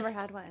 I've never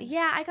had one.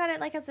 Yeah, I got it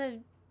like as a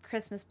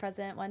Christmas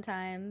present one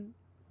time.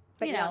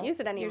 But you don't use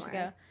it anymore. Years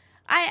ago.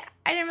 I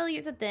didn't really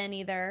use it then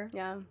either.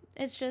 Yeah.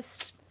 It's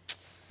just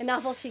a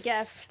novelty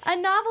gift. A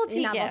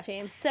novelty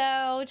gift.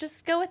 So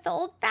just go with the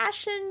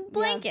old-fashioned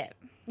blanket.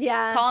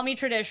 Yeah. Call me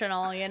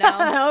traditional, you know.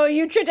 Oh,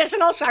 you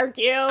traditional shark,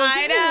 you.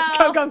 I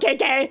know. Coco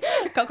KK.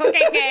 Coco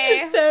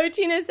KK. So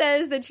Tina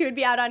says that she would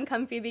be out on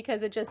Comfy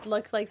because it just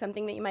looks like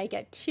something that you might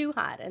get too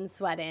hot and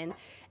sweat in.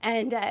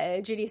 And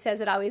Judy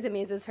says it always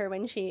amazes her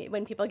when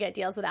people get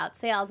deals without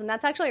sales. And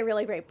that's actually a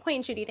really great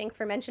point, Judy. Thanks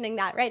for mentioning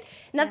that, right?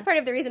 And that's part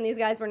of the reason these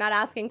guys were not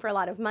asking for a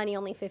lot of money,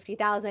 only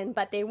 $50,000,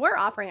 but they were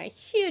offering a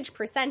huge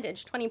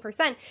percentage,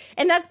 20%.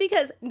 And that's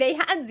because they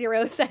had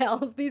zero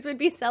sales. These would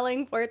be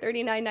selling for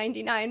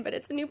 $39.99, but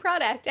it's a new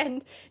product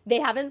and they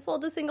haven't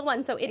sold a single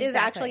one. So it is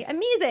actually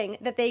amazing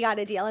that they got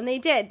a deal. And they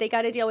did. They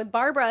got a deal with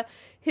Barbara,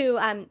 who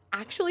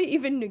actually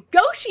even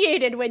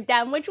negotiated with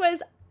them, which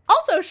was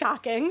Also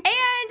shocking.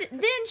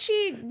 And then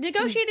she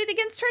negotiated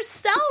against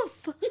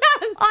herself.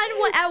 Yes.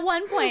 At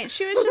one point,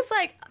 she was just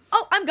like,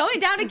 "Oh, I'm going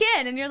down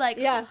again," and you're like,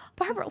 Yeah.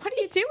 Barbara, what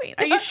are you doing?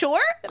 Are you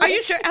sure? Are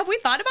you sure? Have we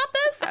thought about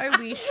this? Are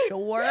we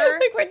sure?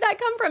 Like, where'd that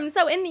come from?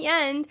 So in the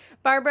end,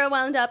 Barbara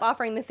wound up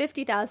offering the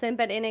 $50,000,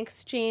 but in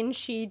exchange,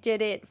 she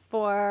did it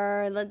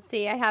for, let's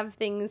see, I have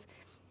things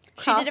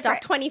crossed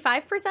off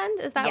 25%.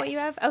 Is that what you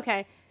have?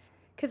 Okay.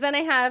 Because then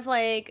I have,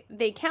 like,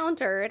 they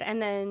countered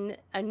and then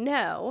a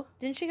no.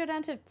 Didn't she go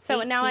down to 18%,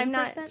 so now I'm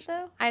not,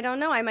 though? I don't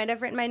know. I might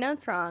have written my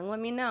notes wrong. Let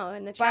me know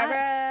in the chat.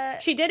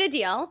 Barbara. She did a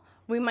deal.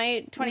 We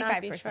might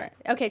 25%. Sure.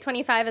 Okay,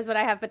 25 is what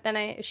I have, but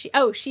then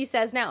she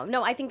says no.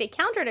 No, I think they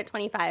countered at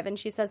 25 and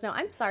she says no.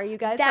 I'm sorry, you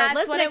guys.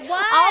 That's what it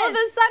was. All of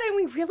a sudden,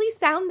 we really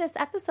sound this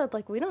episode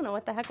like we don't know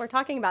what the heck we're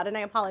talking about, and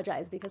I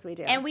apologize because we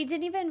do. And we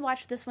didn't even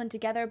watch this one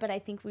together, but I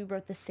think we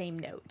wrote the same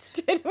note.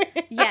 Did we?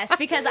 Yes,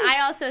 because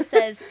I also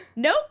says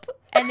nope,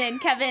 and then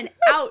Kevin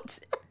out.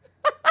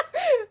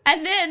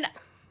 And then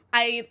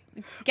I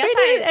guess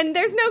and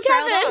there's no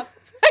trailed Kevin. off.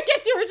 I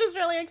guess you were just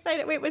really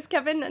excited. Wait, was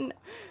Kevin? And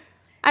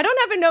I don't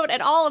have a note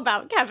at all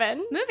about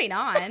Kevin. Moving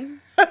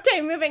on. Okay,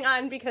 moving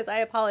on because I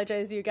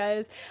apologize, you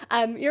guys.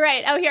 You're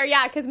right. Oh, here,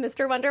 yeah, because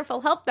Mr.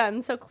 Wonderful helped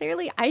them. So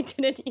clearly I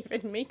didn't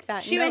even make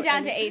that She note. went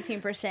down to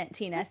 18%,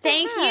 Tina.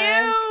 Thank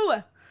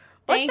you.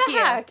 What the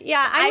heck?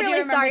 Yeah, I'm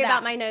really sorry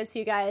about my notes,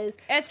 you guys.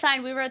 It's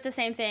fine. We wrote the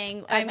same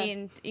thing. Okay. I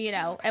mean,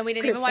 and we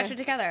didn't Group even watch thing. it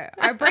together.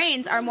 Our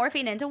brains are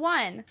morphing into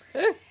one.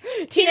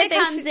 Tina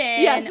comes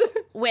in yes.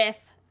 with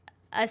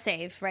a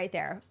save right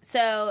there.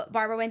 So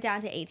Barbara went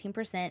down to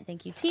 18%.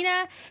 Thank you,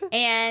 Tina.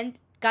 And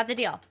got the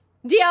deal.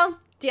 Deal.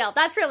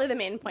 That's really the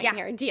main point Yeah.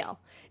 here. Deal.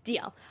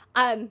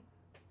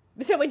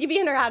 So would you be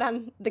in or out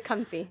on the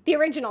the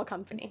original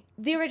company?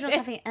 The original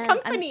company.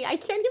 Company. I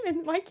can't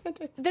even, why can't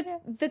I say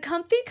it? The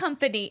comfy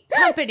company,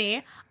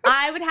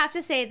 I would have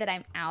to say that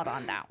I'm out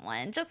on that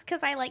one just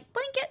because I like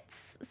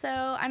blankets. So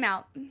I'm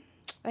out.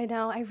 I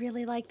know. I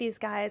really like these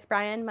guys.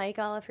 Brian,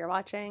 Michael, if you're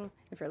watching,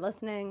 if you're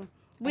listening.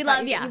 We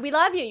love you. We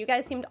love you. You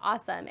guys seemed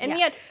awesome. And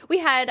we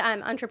had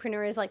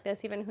entrepreneurs like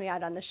this, even who we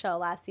had on the show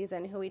last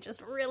season, who we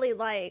just really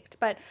liked.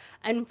 But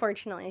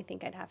unfortunately, I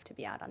think I'd have to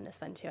be out on this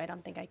one, too. I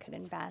don't think I could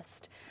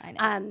invest. I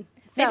know.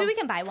 Maybe we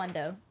can buy one,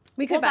 though.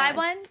 We'll buy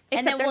one. and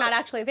Except then they're not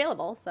actually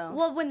available. So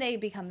Well, when they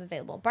become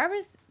available.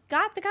 Barbara's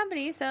got the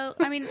company, so,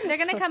 I mean, they're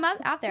going to come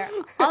out there.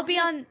 I'll be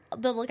on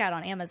the lookout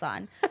on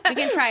Amazon. We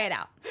can try it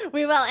out.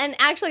 We will. And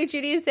actually,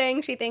 Judy is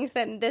saying she thinks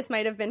that this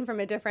might have been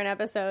from a different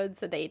episode,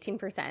 so the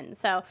 18%.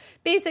 So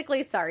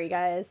basically, sorry,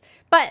 guys.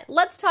 But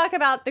let's talk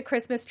about the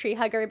Christmas tree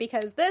hugger,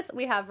 because this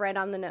we have right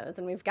on the nose,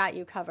 and we've got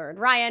you covered.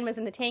 Ryan was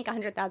in the tank,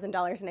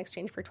 $100,000 in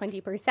exchange for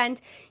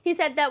 20%. He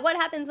said that what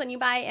happens when you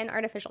buy an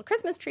artificial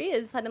Christmas tree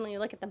is suddenly you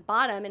look at the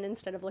bottom, and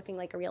instead of looking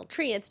like a real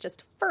tree, it's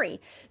just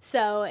furry.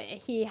 So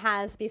he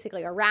has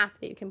basically a wrap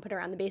that you can put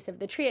around the base of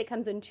the tree. It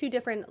comes in 2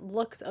 different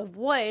looks of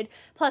wood,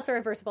 plus a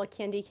reversible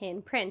candy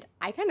cane print.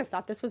 I kind of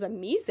thought this was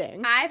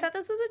amazing. I thought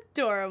this was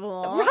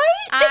adorable. Right?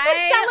 This would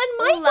sell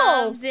in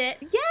Michael's. Loved it.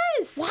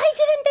 Yes. Why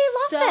didn't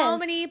they love this? So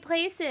many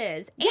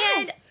places.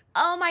 Yes.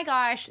 And, oh my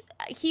gosh,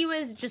 he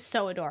was just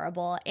so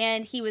adorable.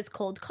 And he was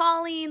cold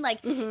calling.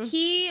 Like,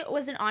 he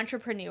was an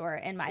entrepreneur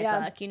in my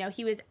book. You know,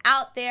 he was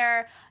out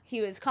there.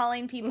 He was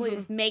calling people. He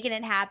was making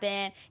it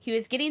happen. He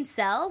was getting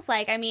sales.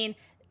 Like, I mean,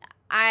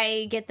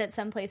 I get that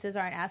some places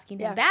aren't asking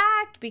him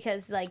back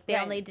because, like, they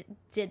only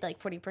did like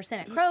 40%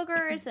 at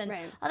Kroger's and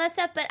all that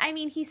stuff. But, I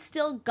mean, he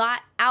still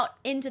got out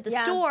into the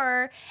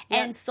store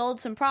and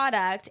sold some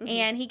product,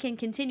 and he can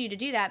continue to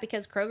do that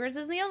because Kroger's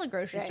is the only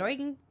grocery store. He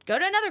can go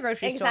to another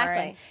grocery store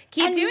and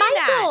keep doing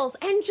Michael's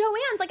that. And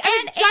Joann's. Like,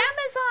 and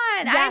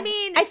Amazon. Yeah. I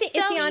mean, I think, so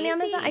is he on easy.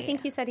 Amazon? I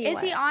think he said he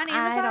was. Is he on Amazon?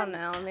 I don't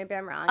know. Maybe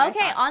I'm wrong.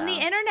 Okay, on the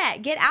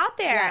internet. Get out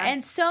there. Yeah.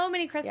 And so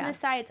many Christmas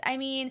sites. I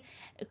mean,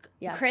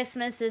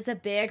 Christmas is a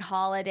big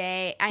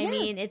holiday. I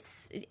mean,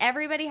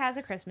 everybody has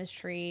a Christmas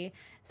tree.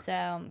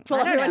 So, well,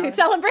 everyone who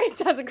celebrates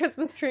has a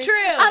Christmas tree. True.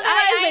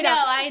 I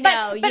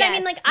know. But I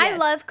mean, like, I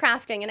love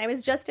crafting, and I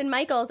was just in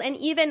Michael's, and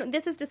even,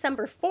 this is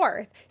December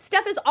 4th,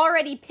 stuff is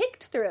already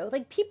picked through.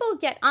 Like, people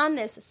get on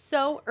this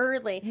so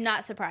early.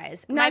 Not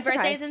surprised. My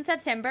birthday's in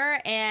September,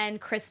 and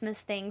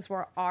Christmas things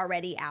were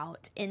already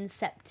out in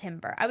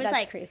September. I was That's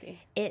like,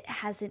 crazy. It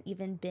hasn't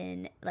even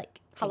been, like,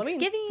 Halloween.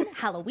 Thanksgiving,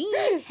 Halloween,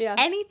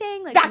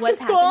 anything. Like, Back to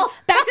school.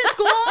 Back to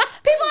school.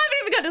 People haven't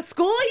even gone to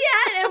school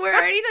yet, and we're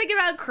already thinking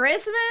about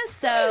Christmas.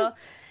 So,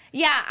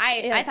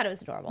 I thought it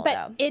was adorable, but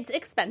though. It's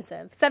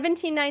expensive.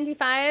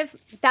 $17.95,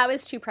 that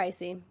was too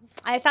pricey.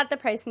 I thought the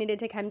price needed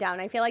to come down.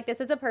 I feel like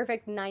this is a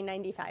perfect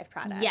 $9.95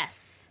 product.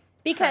 Yes.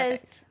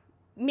 Because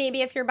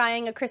maybe if you're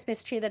buying a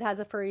Christmas tree that has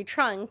a furry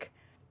trunk,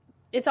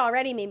 it's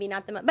already maybe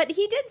not the most. But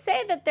he did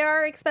say that there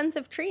are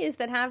expensive trees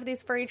that have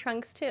these furry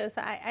trunks, too.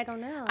 So I don't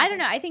know. I don't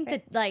know. I think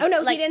that, like... Oh,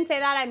 no, he didn't say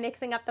that. I'm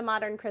mixing up the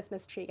modern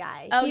Christmas tree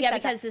guy. Oh, yeah,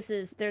 because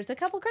there's a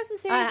couple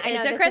Christmas trees.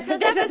 It's a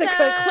Christmas episode.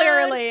 episode.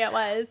 Clearly it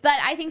was. But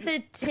I think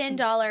the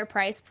 $10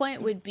 price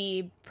point would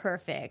be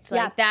perfect.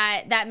 Like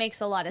that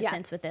makes a lot of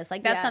sense with this.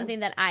 Like that's something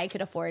that I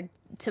could afford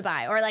to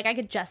buy, or like I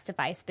could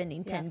justify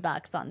spending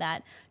 $10 on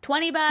that.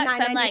 $20,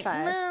 I'm like,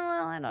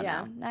 well, I don't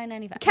know,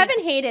 $9.95.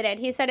 Kevin hated it.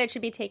 He said it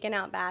should be taken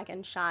out back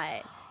and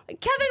shot.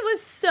 Kevin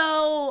was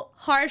so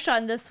harsh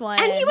on this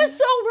one. And he was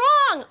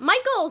so wrong.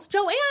 Michael's,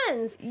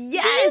 Joanne's.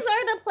 Yes. These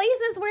are the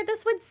places where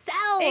this would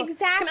sell.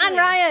 Exactly. Come on,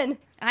 Ryan.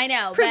 I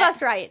know. Prove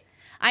us right.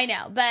 I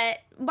know. But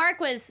Mark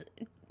was,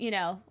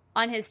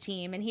 on his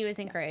team, and he was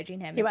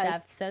encouraging him and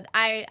stuff. So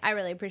I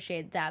really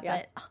appreciated that.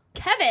 Yeah. But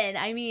Kevin,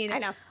 I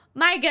know.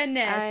 My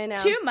goodness. I know.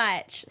 Too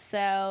much.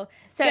 So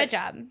good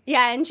job.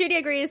 Yeah, and Judy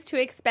agrees, too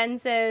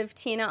expensive.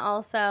 Tina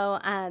also.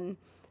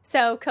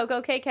 So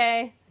Coco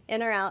KK,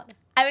 in or out?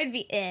 I would be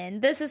in.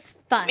 This is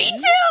fun. Me too.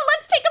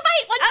 Let's take a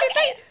bite. 1,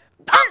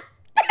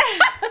 2,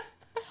 3.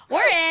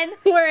 We're in.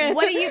 We're in.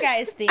 What do you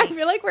guys think? I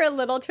feel like we're a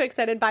little too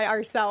excited by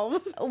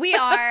ourselves. We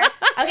are.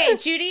 Okay,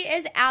 Judy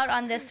is out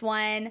on this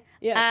one.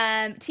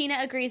 Yeah. Tina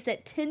agrees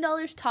that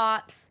 $10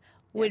 tops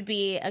would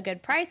be a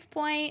good price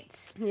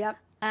point. Yep.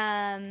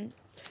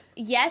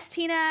 Yes,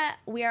 Tina,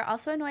 we are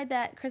also annoyed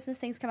that Christmas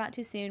things come out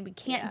too soon. We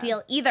can't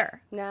deal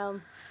either.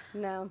 No.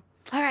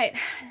 All right.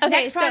 Okay,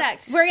 next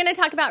product. So we're going to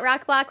talk about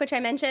Rock Block, which I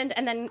mentioned,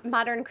 and then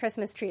modern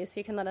Christmas trees. So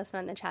you can let us know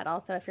in the chat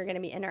also if you're going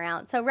to be in or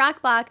out. So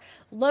Rock Block,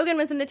 Logan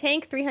was in the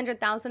tank,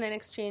 $300,000 in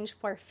exchange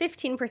for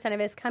 15%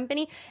 of his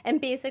company. And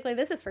basically,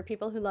 this is for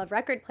people who love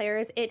record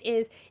players. It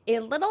is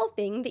a little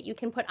thing that you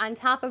can put on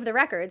top of the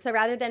record. So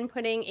rather than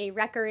putting a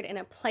record in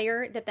a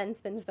player that then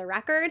spins the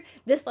record,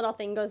 this little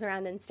thing goes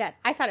around instead.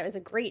 I thought it was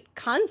a great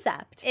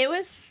concept. It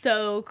was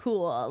so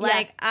cool.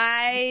 Like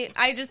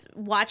I just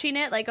watching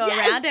it like go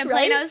around and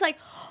play, and I was like,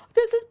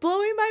 this is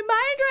blowing my mind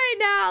right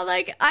now.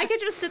 Like, I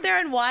could just sit there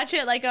and watch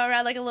it, like, go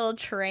around like a little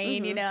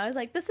train, I was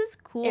like, this is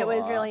cool. It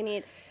was really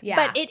neat. Yeah.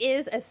 But it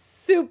is a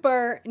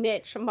super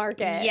niche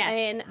market. Yes.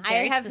 And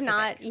I have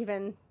not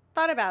even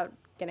thought about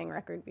getting a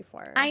record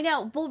before. I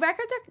know. Well,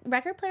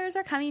 record players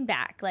are coming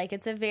back. Like,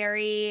 it's a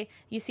very,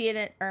 you see it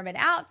at Urban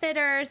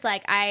Outfitters.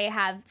 Like, I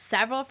have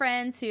several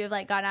friends who have,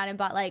 like, gone out and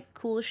bought, like,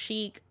 cool,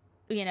 chic,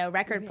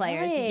 record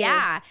players.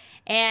 Yeah.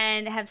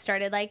 And have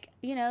started like,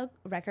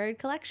 record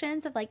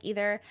collections of like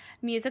either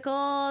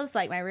musicals.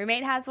 Like my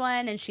roommate has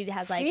one and she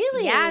has like,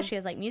 she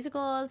has like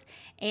musicals.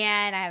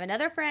 And I have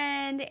another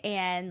friend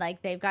and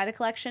like they've got a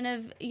collection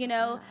of,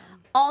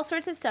 all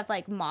sorts of stuff,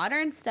 like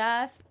modern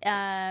stuff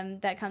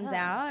that comes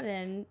out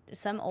and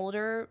some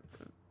older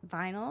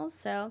vinyls.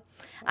 So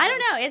I don't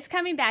know. It's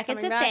coming back.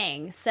 It's a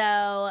thing.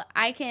 So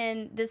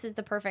this is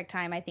the perfect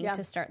time, I think,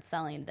 to start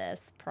selling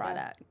this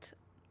product.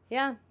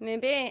 Yeah,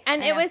 maybe.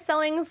 And it was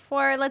selling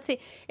for, let's see,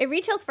 it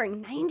retails for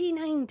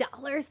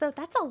 $99, though.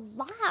 That's a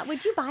lot.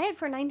 Would you buy it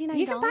for $99?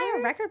 You can buy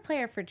a record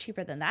player for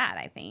cheaper than that,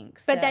 I think.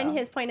 So. But then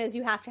his point is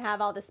you have to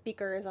have all the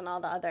speakers and all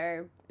the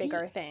other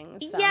bigger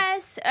things. So.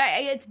 Yes,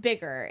 it's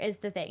bigger is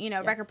the thing.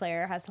 Record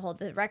player has to hold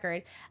the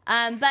record.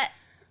 But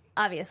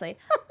obviously,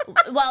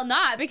 well,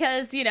 not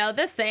because,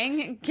 this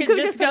thing can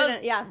just go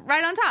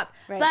right on top.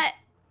 Right. But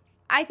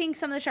I think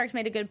some of the Sharks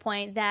made a good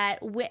point that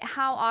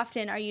how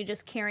often are you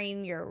just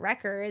carrying your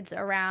records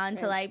around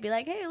to like be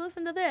like, hey,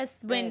 listen to this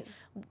when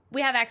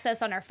we have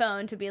access on our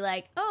phone to be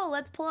like, oh,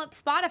 let's pull up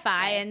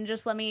Spotify and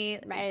just let me,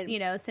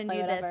 send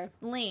you this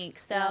link.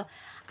 So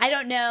I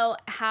don't know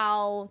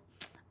how,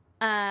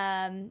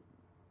 common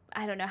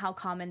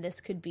this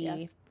could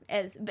be.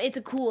 Yeah. It's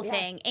a cool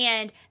thing,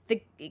 and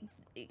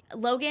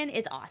Logan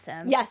is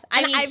awesome. Yes.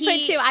 I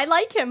put too. I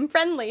like him.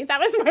 Friendly.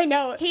 That was my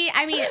note.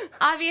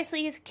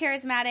 Obviously he's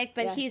charismatic,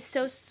 but he's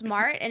so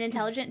smart and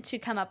intelligent to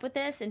come up with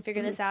this and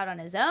figure this out on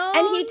his own.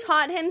 And he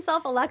taught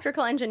himself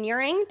electrical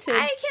engineering to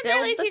I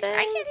can't teach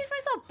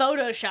myself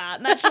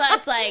Photoshop, much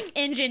less like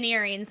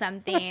engineering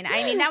something.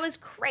 That was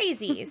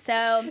crazy.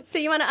 So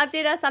you want to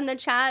update us on the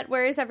chat?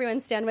 Where does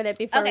everyone stand with it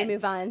before we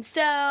move on?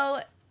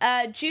 So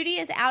Judy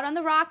is out on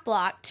the Rock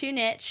Block, too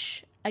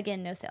niche.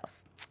 Again, no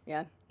sales.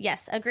 Yeah.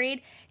 Yes,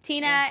 agreed.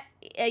 Tina,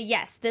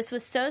 yes, this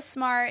was so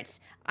smart.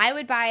 I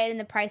would buy it and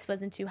the price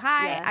wasn't too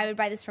high. Yeah. I would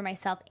buy this for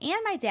myself and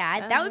my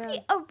dad. That would be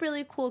a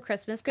really cool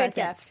Christmas present.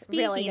 Gift.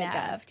 Really good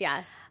gift,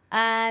 yes.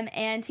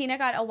 And Tina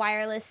got a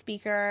wireless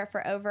speaker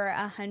for over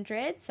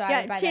 $100, so I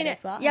would buy that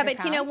as well. Yeah, but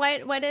Tina,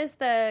 what is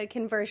the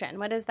conversion?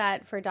 What is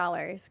that for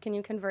dollars? Can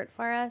you convert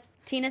for us?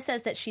 Tina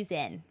says that she's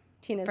in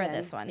for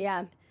this one.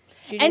 Yeah.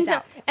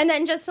 And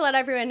then just to let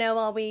everyone know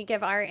while we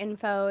give our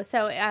info,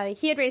 so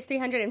he had raised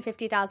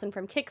 $350,000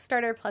 from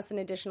Kickstarter plus an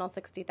additional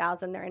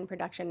 $60,000. They're in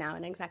production now,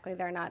 and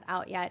they're not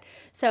out yet.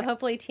 So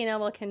hopefully Tina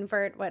will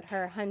convert what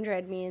her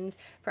 100 means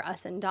for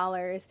us in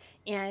dollars.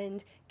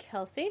 And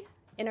Kelsey,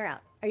 in or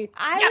out? Are you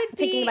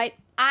taking a bite?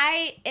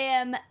 I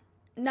am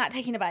not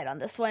taking a bite on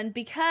this one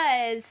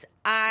because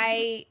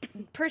I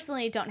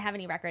personally don't have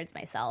any records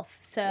myself.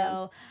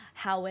 So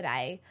how would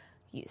I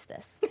use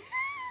this?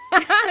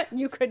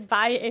 You could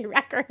buy a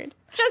record.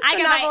 I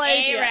could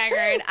buy a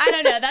record. I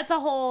don't know. That's a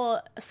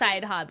whole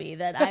side hobby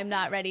that I'm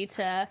not ready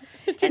to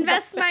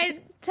invest my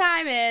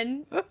time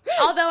in.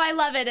 Although I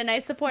love it and I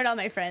support all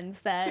my friends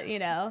that,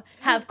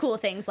 have cool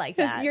things like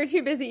that. You're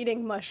too busy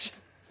eating mush.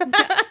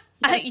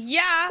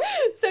 Yeah.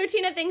 So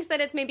Tina thinks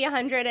that it's maybe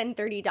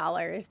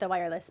 $130, the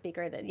wireless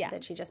speaker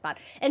that she just bought.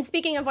 And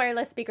speaking of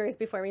wireless speakers,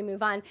 before we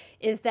move on,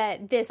 is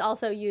that this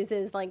also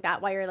uses like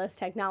that wireless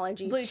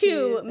technology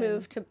to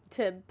move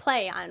to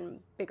play on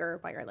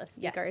bigger wireless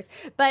speakers.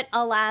 Yes. But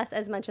alas,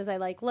 as much as I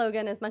like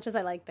Logan, as much as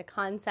I like the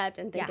concept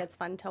and think it's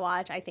fun to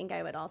watch, I think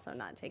I would also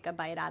not take a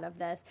bite out of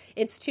this.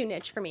 It's too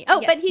niche for me. Oh,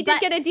 yes, but he did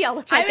get a deal,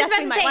 which I guess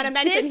we might want to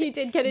mention. He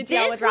did get a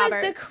deal with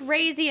Robert. This was the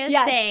craziest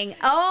thing.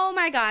 Oh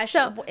my gosh.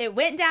 So it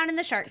went down in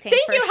the Shark Tank.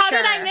 Thank you. How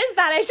did I miss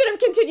that? I should have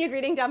continued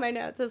reading down my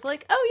notes. It's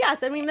like, oh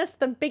yes, and we missed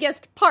the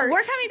biggest part.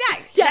 We're coming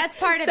back. Yes. That's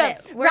part of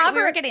it.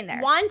 Robert getting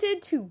there.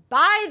 Wanted to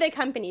buy the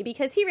company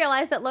because he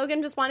realized that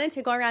Logan just wanted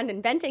to go around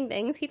inventing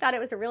things. He thought it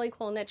was a really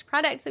cool niche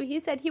product, so he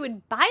said he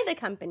would buy the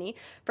company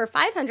for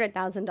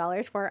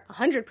 $500,000 for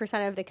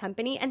 100% of the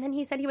company, and then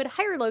he said he would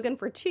hire Logan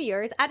for 2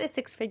 years at a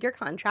 6-figure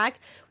contract,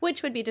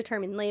 which would be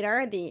determined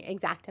later, the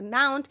exact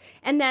amount,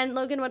 and then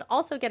Logan would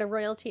also get a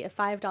royalty of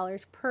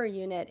 $5 per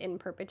unit in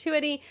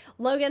perpetuity.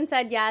 Logan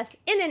said yes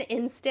in an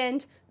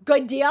instant.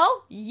 Good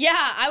deal?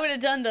 Yeah, I would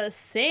have done the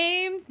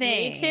same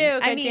thing. Me too.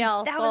 Good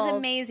deal. That was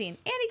amazing.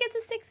 And he gets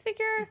a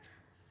 6-figure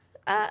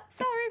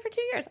salary for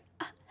 2 years.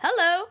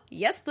 Hello.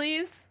 Yes,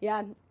 please.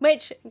 Yeah,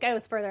 which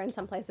goes further in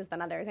some places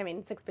than others. I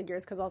mean, 6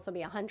 figures could also be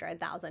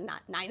 100,000,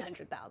 not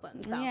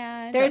 900,000. So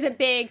there's a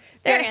big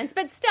variance,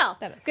 but still,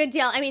 good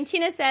deal. I mean,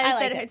 Tina says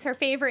that it's her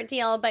favorite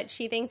deal, but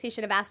she thinks he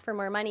should have asked for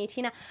more money.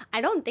 Tina,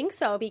 I don't think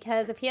so,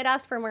 because if he had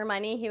asked for more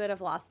money, he would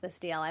have lost this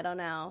deal. I don't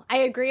know. I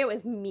agree it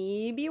was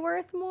maybe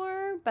worth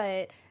more,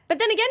 but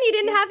then again,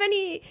 he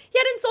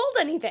hadn't sold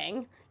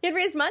anything. He had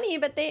raised money,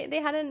 but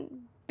they hadn't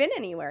been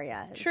anywhere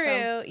yet. True.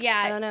 So,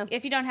 yeah. I don't know.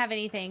 If you don't have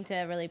anything to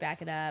really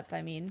back it up,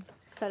 I mean,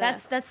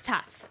 that's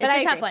tough. But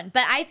it's a tough one.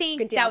 But I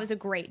think that was a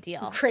great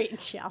deal. Great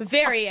deal.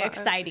 Very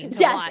exciting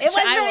to watch. It was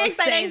very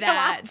exciting to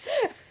watch.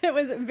 It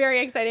was very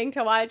exciting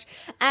to watch.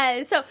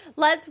 So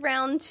let's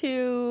round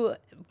to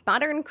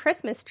modern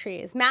Christmas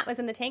trees. Matt was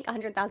in the tank,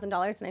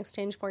 $100,000 in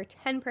exchange for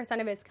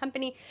 10% of his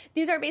company.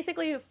 These are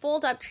basically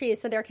fold-up trees,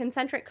 so they're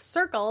concentric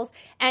circles,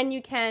 and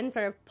you can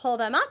sort of pull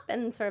them up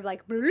and sort of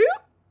like bloop.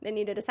 They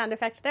needed a sound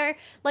effect there,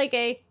 like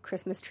a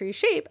Christmas tree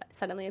shape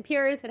suddenly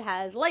appears. It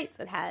has lights,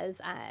 it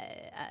has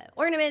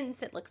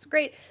ornaments. It looks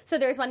great. So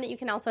there's one that you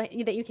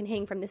can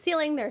hang from the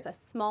ceiling. There's a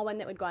small one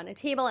that would go on a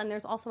table, and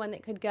there's also one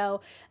that could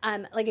go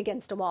like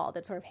against a wall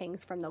that sort of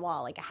hangs from the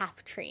wall, like a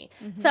half tree.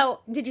 Mm-hmm.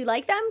 So did you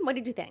like them? What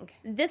did you think?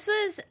 This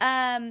was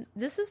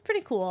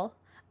pretty cool.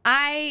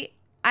 I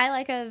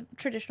like a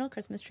traditional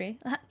Christmas tree.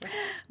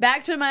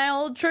 Back to my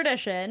old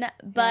tradition,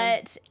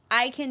 but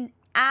I can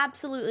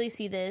absolutely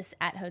see this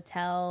at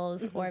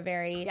hotels or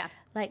very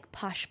like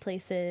posh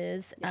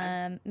places.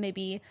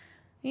 Maybe,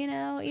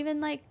 even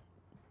like,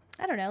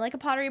 I don't know, like a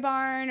Pottery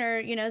Barn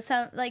or,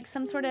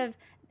 some sort of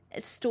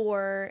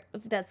store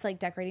that's like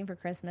decorating for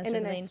Christmas in or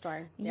a something. Nice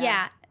store.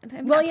 Yeah.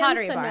 Williams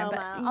Pottery Sonoma,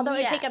 Barn, although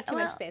it take up too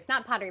much space.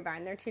 Not Pottery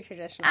Barn. They're too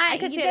traditional. I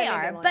could see they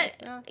are, but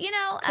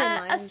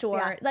a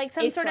store, like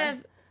some sort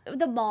of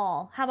the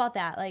mall. How about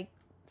that? Like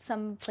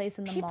some place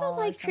in the mall. People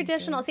like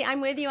traditional. See,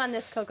 I'm with you on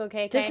this, Coco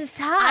KK. This is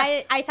tough.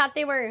 I thought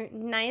they were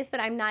nice, but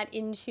I'm not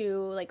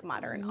into like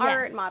modern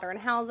art, modern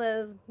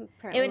houses.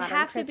 It would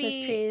have Christmas to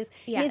be trees.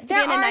 Yeah, it needs to be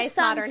in a nice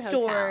modern stores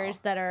hotel.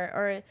 that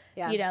are,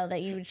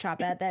 that you would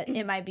shop at that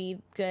it might be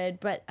good,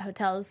 but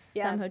hotels.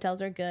 Some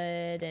hotels are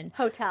good, and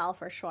hotel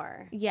for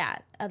sure. Yeah,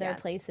 other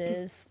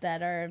places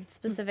that are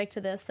specific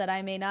to this that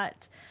I may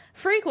not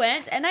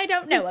frequent and I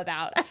don't know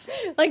about.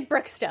 Like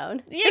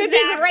Brookstone. Yeah,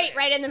 exactly.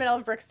 Right in the middle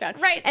of Brookstone.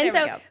 Right. And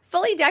so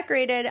fully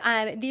decorated,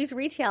 these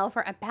retail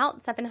for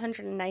about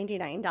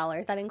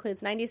 $799. That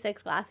includes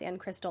 96 glass and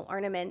crystal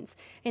ornaments.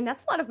 And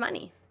that's a lot of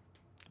money.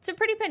 It's a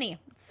pretty penny.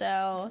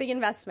 So it's a big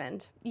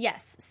investment.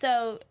 Yes.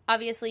 So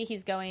obviously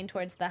he's going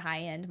towards the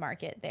high-end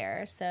market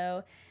there.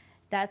 So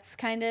that's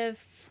kind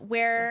of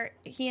where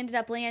he ended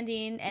up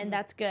landing, and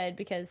that's good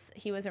because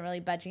he wasn't really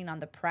budging on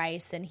the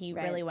price, and he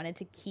really wanted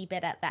to keep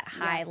it at that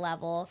high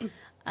level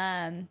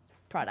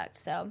product.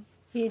 So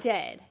he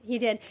did.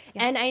 Yeah.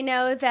 And I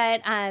know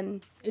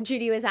that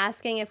Judy was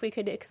asking if we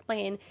could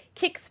explain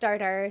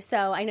Kickstarter.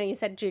 So I know you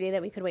said, Judy,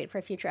 that we could wait for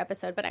a future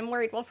episode, but I'm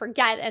worried we'll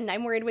forget, and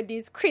I'm worried with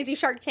these crazy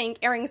Shark Tank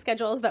airing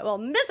schedules that we'll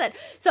miss it.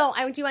 So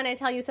I do want to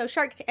tell you,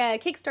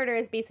 Kickstarter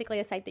is basically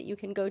a site that you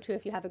can go to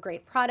if you have a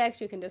great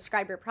product. You can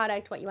describe your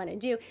product, what you want to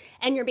do,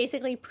 and you're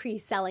basically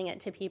pre-selling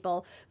it to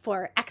people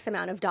for X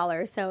amount of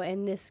dollars. So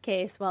in this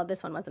case, well,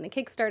 this one wasn't a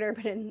Kickstarter,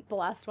 but in the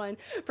last one,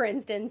 for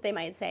instance, they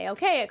might say,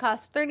 okay, it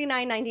costs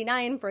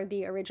 $39.99 for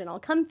the original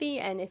comfy,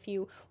 and if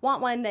you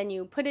want one, then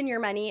you put in your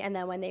money, and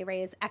then when they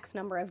raise X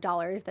number of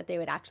dollars that they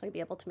would actually be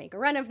able to make a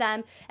run of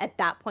them, at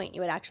that point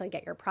you would actually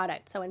get your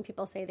product. So when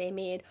people say they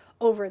made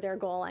over their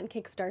goal on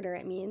Kickstarter,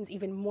 it means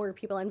even more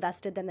people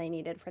invested than they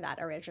needed for that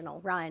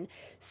original run.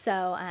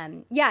 So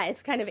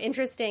it's kind of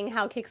interesting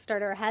how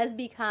Kickstarter has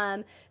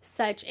become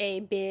such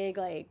a big,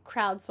 like,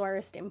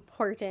 crowdsourced,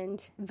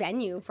 important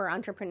venue for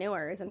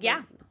entrepreneurs. And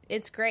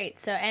it's great.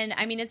 So, and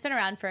I mean, it's been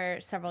around for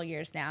several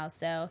years now.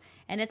 So,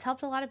 and it's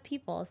helped a lot of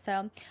people.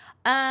 So,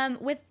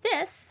 with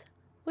this,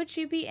 would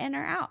you be in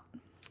or out?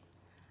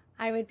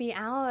 I would be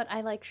out.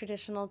 I like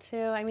traditional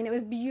too. I mean, it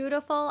was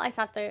beautiful. I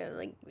thought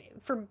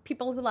for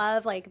people who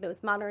love like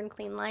those modern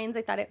clean lines,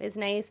 I thought it was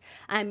nice.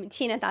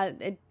 Tina thought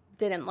it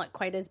didn't look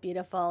quite as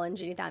beautiful, and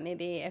Judy thought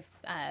maybe if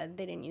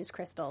they didn't use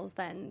crystals,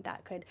 then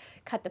that could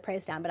cut the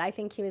price down. But I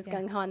think he was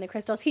gung-ho on the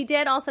crystals. He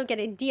did also get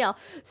a deal.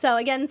 So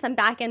again, some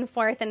back and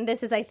forth, and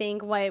this is, I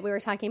think, what we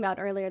were talking about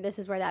earlier. This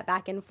is where that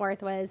back and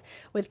forth was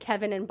with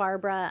Kevin and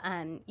Barbara,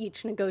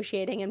 each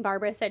negotiating, and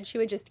Barbara said she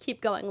would just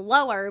keep going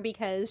lower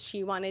because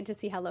she wanted to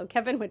see how low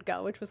Kevin would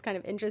go, which was kind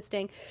of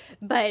interesting.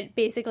 But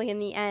basically, in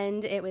the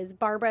end, it was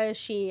Barbara.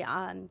 She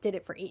did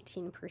it for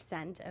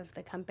 18% of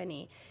the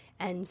company.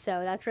 And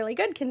so that's really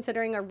good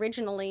considering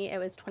originally it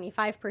was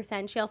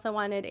 25%. She also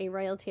wanted a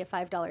royalty of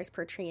 $5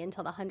 per tree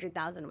until the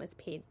 $100,000 was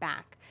paid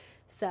back.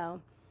 So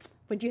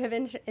would you have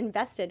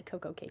invested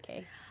Coco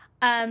KK?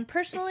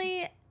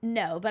 Personally,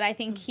 no, but I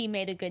think he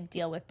made a good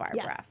deal with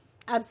Barbara. Yes.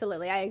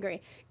 Absolutely. I agree.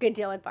 Good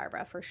deal with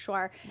Barbara for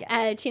sure.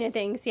 Yes. Tina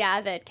thinks,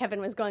 that Kevin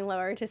was going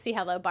lower to see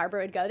how low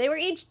Barbara would go. They were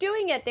each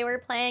doing it. They were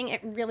playing.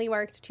 It really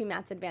worked to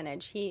Matt's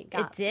advantage. He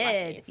got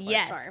lucky, for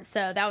sure.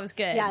 So that was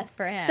good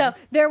for him. So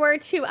there were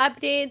 2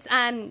 updates.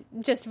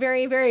 Just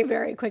very, very,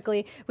 very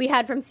quickly. We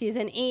had from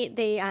season 8,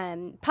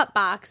 the Pup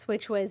Box,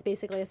 which was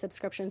basically a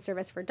subscription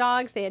service for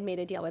dogs. They had made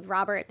a deal with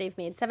Robert. They've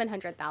made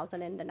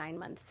 $700,000 in the 9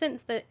 months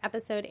since the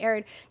episode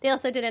aired. They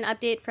also did an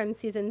update from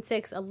season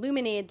 6,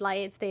 Illuminate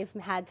Lights. They've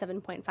had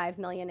 $7.5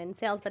 million in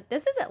sales, but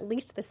this is at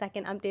least the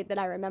second update that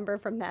I remember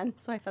from them.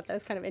 So I thought that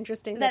was kind of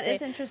interesting. That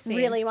is interesting.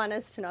 Really want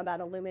us to know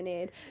about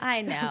Illuminate.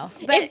 I know,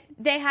 but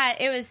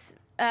it was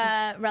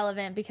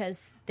relevant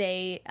because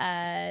they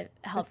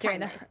helped during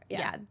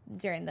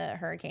the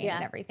hurricane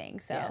and everything.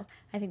 So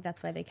I think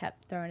that's why they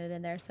kept throwing it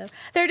in there. So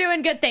they're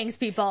doing good things,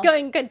 people.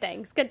 Good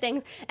things.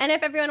 And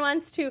if everyone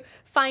wants to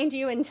find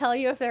you and tell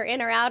you if they're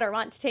in or out or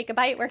want to take a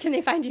bite, where can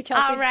they find you,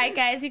 Kelsey? All right,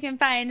 guys, you can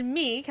find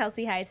me,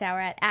 Kelsey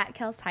Hightower, at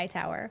Kels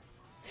Hightower.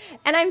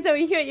 And I'm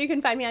Zoe Hewitt. You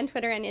can find me on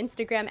Twitter and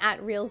Instagram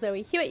at Real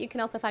Zoe Hewitt. You can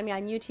also find me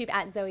on YouTube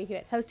at Zoe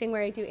Hewitt Hosting,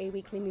 where I do a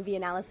weekly movie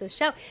analysis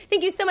show.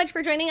 Thank you so much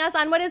for joining us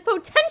on what is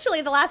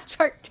potentially the last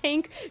Shark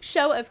Tank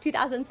show of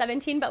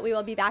 2017, but we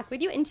will be back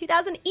with you in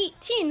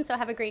 2018. So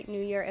have a great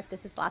new year if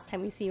this is the last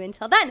time we see you.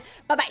 Until then,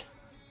 bye-bye.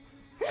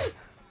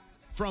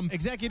 From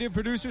executive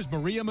producers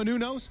Maria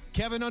Menounos,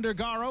 Kevin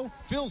Undergaro,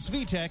 Phil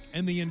Svitek,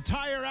 and the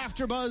entire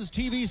AfterBuzz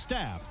TV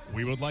staff,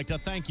 we would like to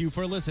thank you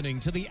for listening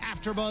to the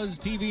AfterBuzz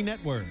TV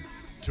network.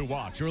 To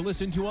watch or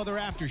listen to other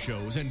after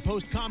shows and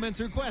post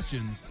comments or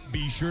questions,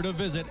 be sure to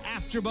visit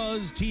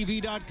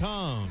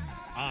AfterBuzzTV.com.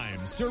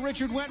 I'm Sir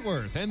Richard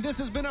Wentworth, and this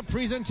has been a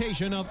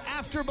presentation of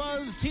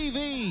AfterBuzz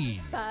TV.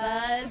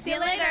 Buzz you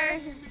later.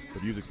 The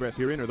views expressed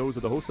herein are those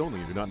of the hosts only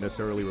and do not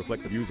necessarily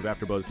reflect the views of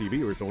AfterBuzz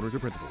TV or its owners or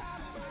principals.